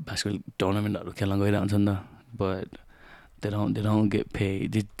out basketball टुर्नामेन्टहरू खेल्न गइरहेको हुन्छ नि त but they don't get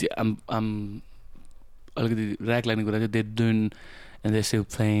paid. I'm अलिकति ऱ्याक लाग्ने कुरा चाहिँ they doing and they're still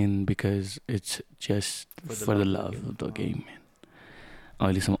playing because it's just for the love of the game.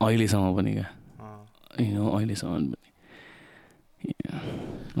 अहिलेसम्म पनि क्या अहिलेसम्म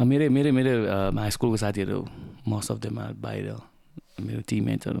पनि मेरो हाई स्कुलको साथीहरू मोस्ट अफ देम आर बाहिर मेरो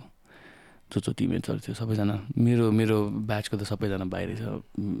टिममेट्सहरू जो टिममेट्सहरू थियो सबैजना मेरो ब्याचको त सबैजना बाहिरै छ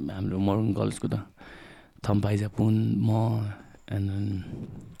हाम्रो मोरङ गर्ल्सको त थम्पाइजा पुन म and then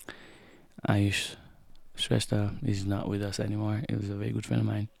Ayush Shrestha is not with us anymore. He was a very good friend of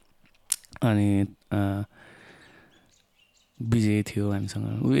mine. अनि विजय थियो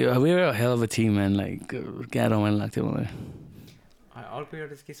हामीसँग we were a hell of a team man like क्या रमाइलो लाग्थ्यो मलाई अर्को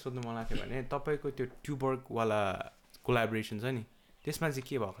एउटा के सोध्नु मन लाग्थ्यो भने तपाईँको त्यो ट्युबर्गवाला कोलाबोरेसन छ नि त्यसमा चाहिँ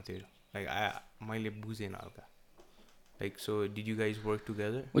के भएको थियो लाइक मैले बुझेन हल्का like so did you guys work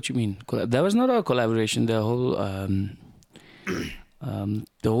together? What you mean? That was not a collaboration. The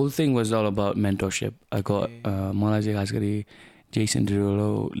whole thing was all about mentorship. I got मलाई चाहिँ खास गरी जेसन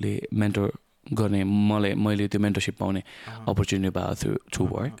डिरोलोले मेन्टर गर्ने मैले त्यो मेन्टरसिप पाउने अपर्च्युनिटी पाएको थियो थ्रु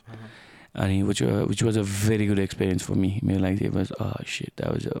वर्क अनि which was a very good experience for me. मेरो लागि it was shit that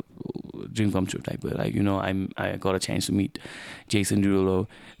was a dream come true type like you know I got a chance to meet Jason Derulo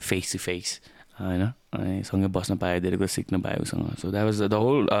face to face. होइन अनि सँगै बस्न पाएँ धेरै कुरा सिक्न पाएँ उसँग so that was the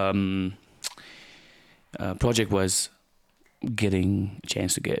whole project was getting a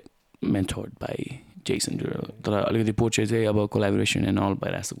chance to get mentored by Jason Derulo तर अलिकति पछि चाहिँ अब कोलाबोरेसन एन्ड अल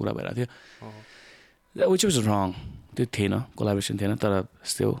भइरहेको कुरा भइरहेको थियो which was wrong त्यो थिएन कोलाबोरेसन थिएन तर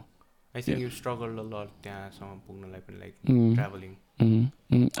still I think you struggled a lot त्यहाँसम्म पुग्नलाई पनि like traveling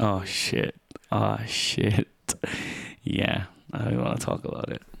oh shit yeah I don't want to talk about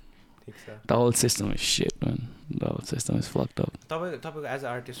it. The whole system is shit man. The whole system is fucked up. तपाईको as a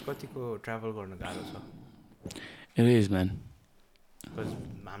artist कतिको travel गर्न गाह्रो छ? It is man. Because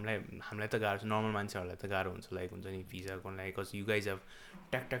हामीलाई त गाह्रो छ normal मान्छेहरूलाई त गाह्रो हुन्छ लाइक हुन्छ नि भिजाको लागि because you guys have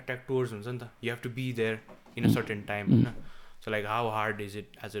tack tours हुन्छ नि त you have to be there in a certain time होइन so like how hard is it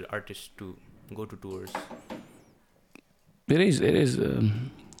as a artist to go to tours? It is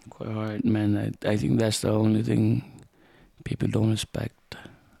quite hard man. I think that's the only thing people don't respect.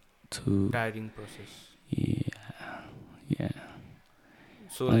 To tiring process. Yeah.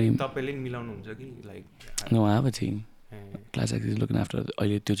 So like तपाईले मिलाउनु हुन्छ कि like no I have a team. Classx is looking after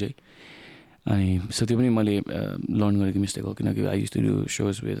अहिले त्यो चाहिँ अनि so त्यो पनि मैले लर्न गरेको मिस्टेक हो किनकि I use to do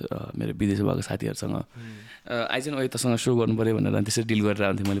shows with मेरो विदेश भएको साथीहरूसँग आई चाहिँ यतासँग सो गर्नु पऱ्यो भनेर त्यसरी डिल गरेर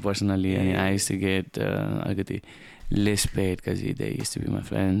आउँथेँ मैले पर्सनली अनि आई युज टु गेट अलिकति less paid because they used to be my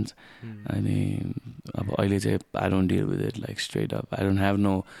friends अनि अब अहिले चाहिँ I don't deal with it like straight up I don't have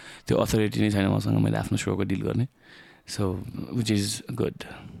no त्यो अथोरिटी नै छैन मसँग मैले आफ्नो सोको डिल गर्ने so which is good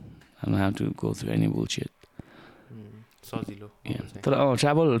I don't have to go through any bullshit सजिलो तर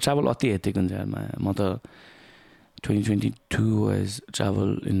ट्राभल अति हेक्टिक हुन्छ म त 2022 was travel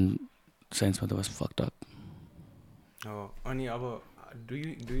in sense that was fucked up अनि अब do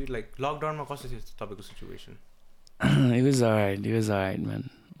you like लकडाउनमा कस्तो थियो तपाईको situation? It was alright man.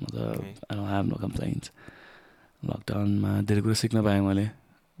 I don't have no complaints. लकडाउनमा धेरै कुरा सिक्न पाएँ मैले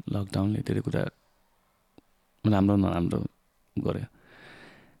लकडाउनले धेरै कुरा राम्रो नराम्रो गर्यो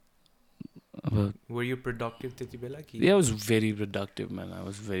अब Were you productive त्यति बेला कि? Yeah, I was very productive man. I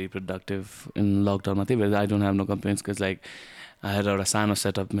was very productive in lockdown त्यही भएर I don't have no complaints because like I had एउटा सानो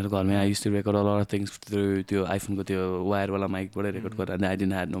सेटअप मेरो घरमै I used to record a lot of things through त्यो आइफोनको त्यो वायरवाला माइकबाटै रेकर्ड गरेर I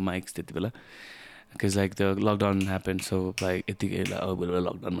didn't have no mics त्यति बेला because like the lockdown happened so like यतिकै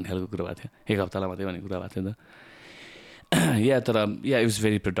लकडाउनमा खेलको कुरा भएको थियो एक हप्तालाई मात्रै भन्ने कुरा भएको थियो त it was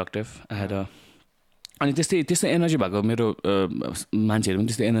very productive I had a अनि त्यस्तै एनर्जी भएको मेरो मान्छेहरू पनि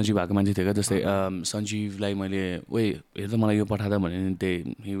त्यस्तै एनर्जी भएको मान्छे थियो क्या जस्तै सञ्जीवलाई मैले ओए हेर त मलाई यो पठादा भने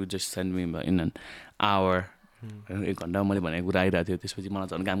he would just send me in an hour एक घन्टा मैले भनेको कुरा आइरहेको थियो त्यसपछि मलाई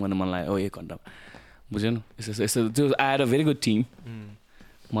झन् काम गर्न मन लाग्यो एक घन्टा बुझ्यो न यस्तो त्यो I had a very good team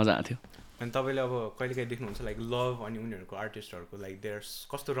मजा आएको थियो अनि तपाईँले अब कहिलेकाहीँ देख्नुहुन्छ लाइक लभ अनि उनीहरूको आर्टिस्टहरूको लाइक देयर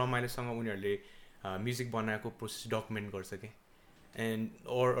कस्तो रमाइलोसँग उनीहरूले म्युजिक बनाएको प्रोसेस डकुमेन्ट गर्छ कि एन्ड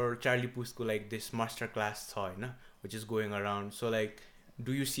or चार्ली पुसको लाइक दिस मास्टर क्लास छ होइन which is going around so like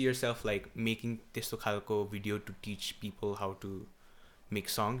do you see yourself like making त्यस्तो खालको video to teach people how to make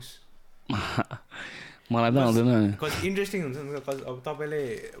songs? मलाई त आउँदैन कज इन्ट्रेस्टिङ हुन्छ नि कज अब तपाईँले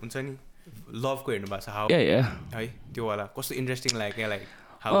हुन्छ नि लभको हेर्नु भएको छ हाउ है त्यो वाला कस्तो इन्ट्रेस्टिङ लाग्यो क्या लाइक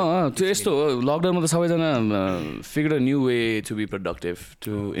त्यो यस्तो हो लकडाउनमा त सबैजना figure a new way to be productive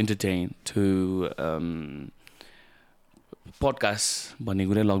to entertain to podcast भन्ने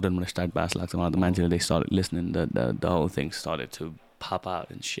कुरै लकडाउनबाट स्टार्ट भएको लाग्छ मलाई त मान्छेले they start listening the whole thing started to pop out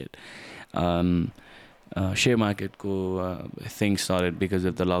and shit. Share market ko thing started because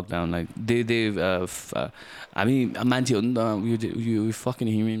of the lockdown. Like they've I mean manche ho ni ta you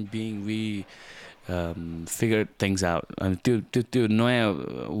fucking human being we figured things out and त्यो नयाँ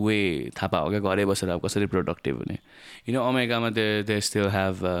way थाहा पायो क्या घरै बसेर अब कसरी productive हुने you know अमेरिकामा they still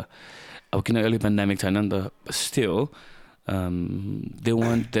have अब किन अहिले पेन्डेमिक छैन नि त still they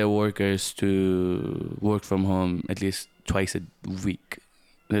want their workers to work from home at least twice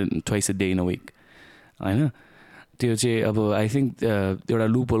a day in a week होइन त्यो चाहिँ अब आई थिङ्क एउटा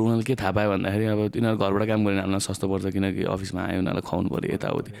लुप होल उनीहरूले के थाहा पायो भन्दाखेरि अब तिनीहरू घरबाट काम गरेर हामीलाई सस्तो पर्छ किनकि अफिसमा आयो उनीहरूलाई खुवाउनु पऱ्यो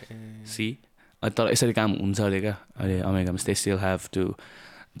यताउति सी तर यसरी काम हुन्छ अरे क्या अहिले अमेरिकामा they still have to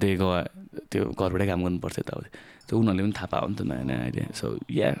they go त्यो घरबाटै काम गर्नुपर्छ यताउति त्यो उनीहरूले पनि थाहा पायो नि त नयाँ नयाँ अहिले सो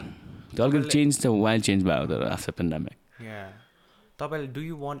या त्यो अलिकति चेन्ज त वाइल्ड चेन्ज भयो तर आफ्टर पेन्डेमिक तपाईँले do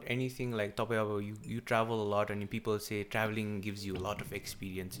you want anything like तपाईँ अब यु ट्राभल लट अनि people say travelling gives you lot of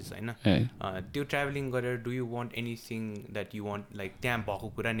experiences होइन त्यो ट्राभलिङ गरेर do you want anything that you want like त्यहाँ भएको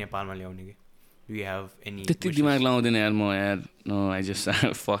कुरा नेपालमा ल्याउने कि डु यु हेभ एनी त्यति दिमाग लाउँदैन यार म यार no I just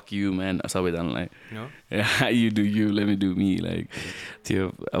fuck you man सबैजनालाई you do you let me do me like त्यो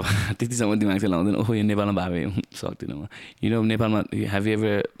अब त्यतिसम्म दिमाग चाहिँ लाउँदैन ओहो यो नेपालमा भए सक्दिनँ म यु नो नेपालमा have you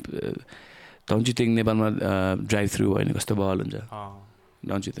ever Don't you think नेपालमा ड्राइभ थ्रु होइन कस्तो बहल हुन्छ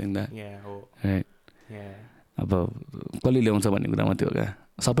don't you think that right अब कसले ल्याउँछ भन्ने कुरा मात्रै हो क्या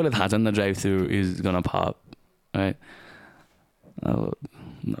सबैलाई थाहा छ नि त drive through is gone pop right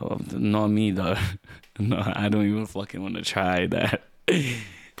not me though no I don't even fucking want to try that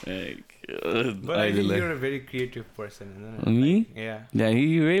like but I think you're a very creative person me yeah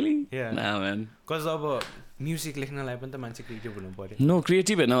you really nah man because of music लेख्नलाई पनि त मान्छे creative हुनु पर्यो no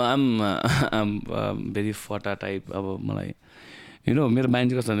creative होइन आम very फटा type अब मलाई यु नो मेरो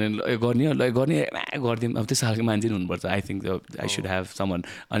मान्छे कस्तो गर्ने गरिदिउँ अब त्यस्तो खालको मान्छे हुनुपर्छ I think I should have someone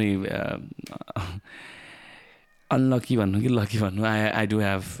अनि अनलकी भन्नु कि लकी भन्नु I do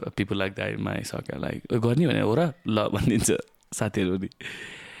have people like that my circle like गर्ने भने हो र ल भनिदिन्छ साथीहरू नि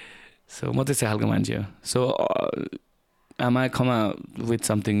सो म त्यस्तै खालको मान्छे हो so am I come out with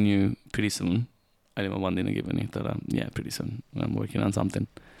something new pretty soon अहिले म भन्दिनँ के पनि तर yeah pretty soon I'm working on something.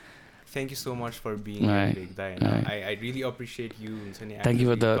 Thank you so much for being here Eklai. I really appreciate you. Thank you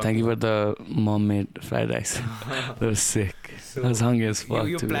for the mom made fried rice. That was sick. So I was hungry as fuck.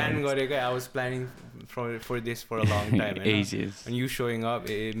 You planned gareka. I was planning for this for a long time. Ages. And you showing up,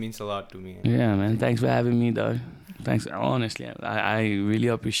 it means a lot to me. Yeah, man. Thanks for having me, though. Thanks. Honestly, I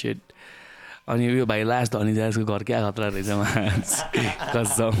really appreciate. अनि यो भाइ last धनी जायसको घर क्या खतरा रहेछ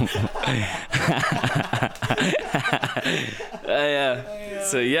कसम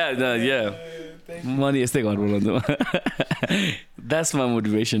So yeah म नि यस्तै घर बोलाउँछु That's my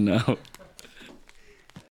motivation now.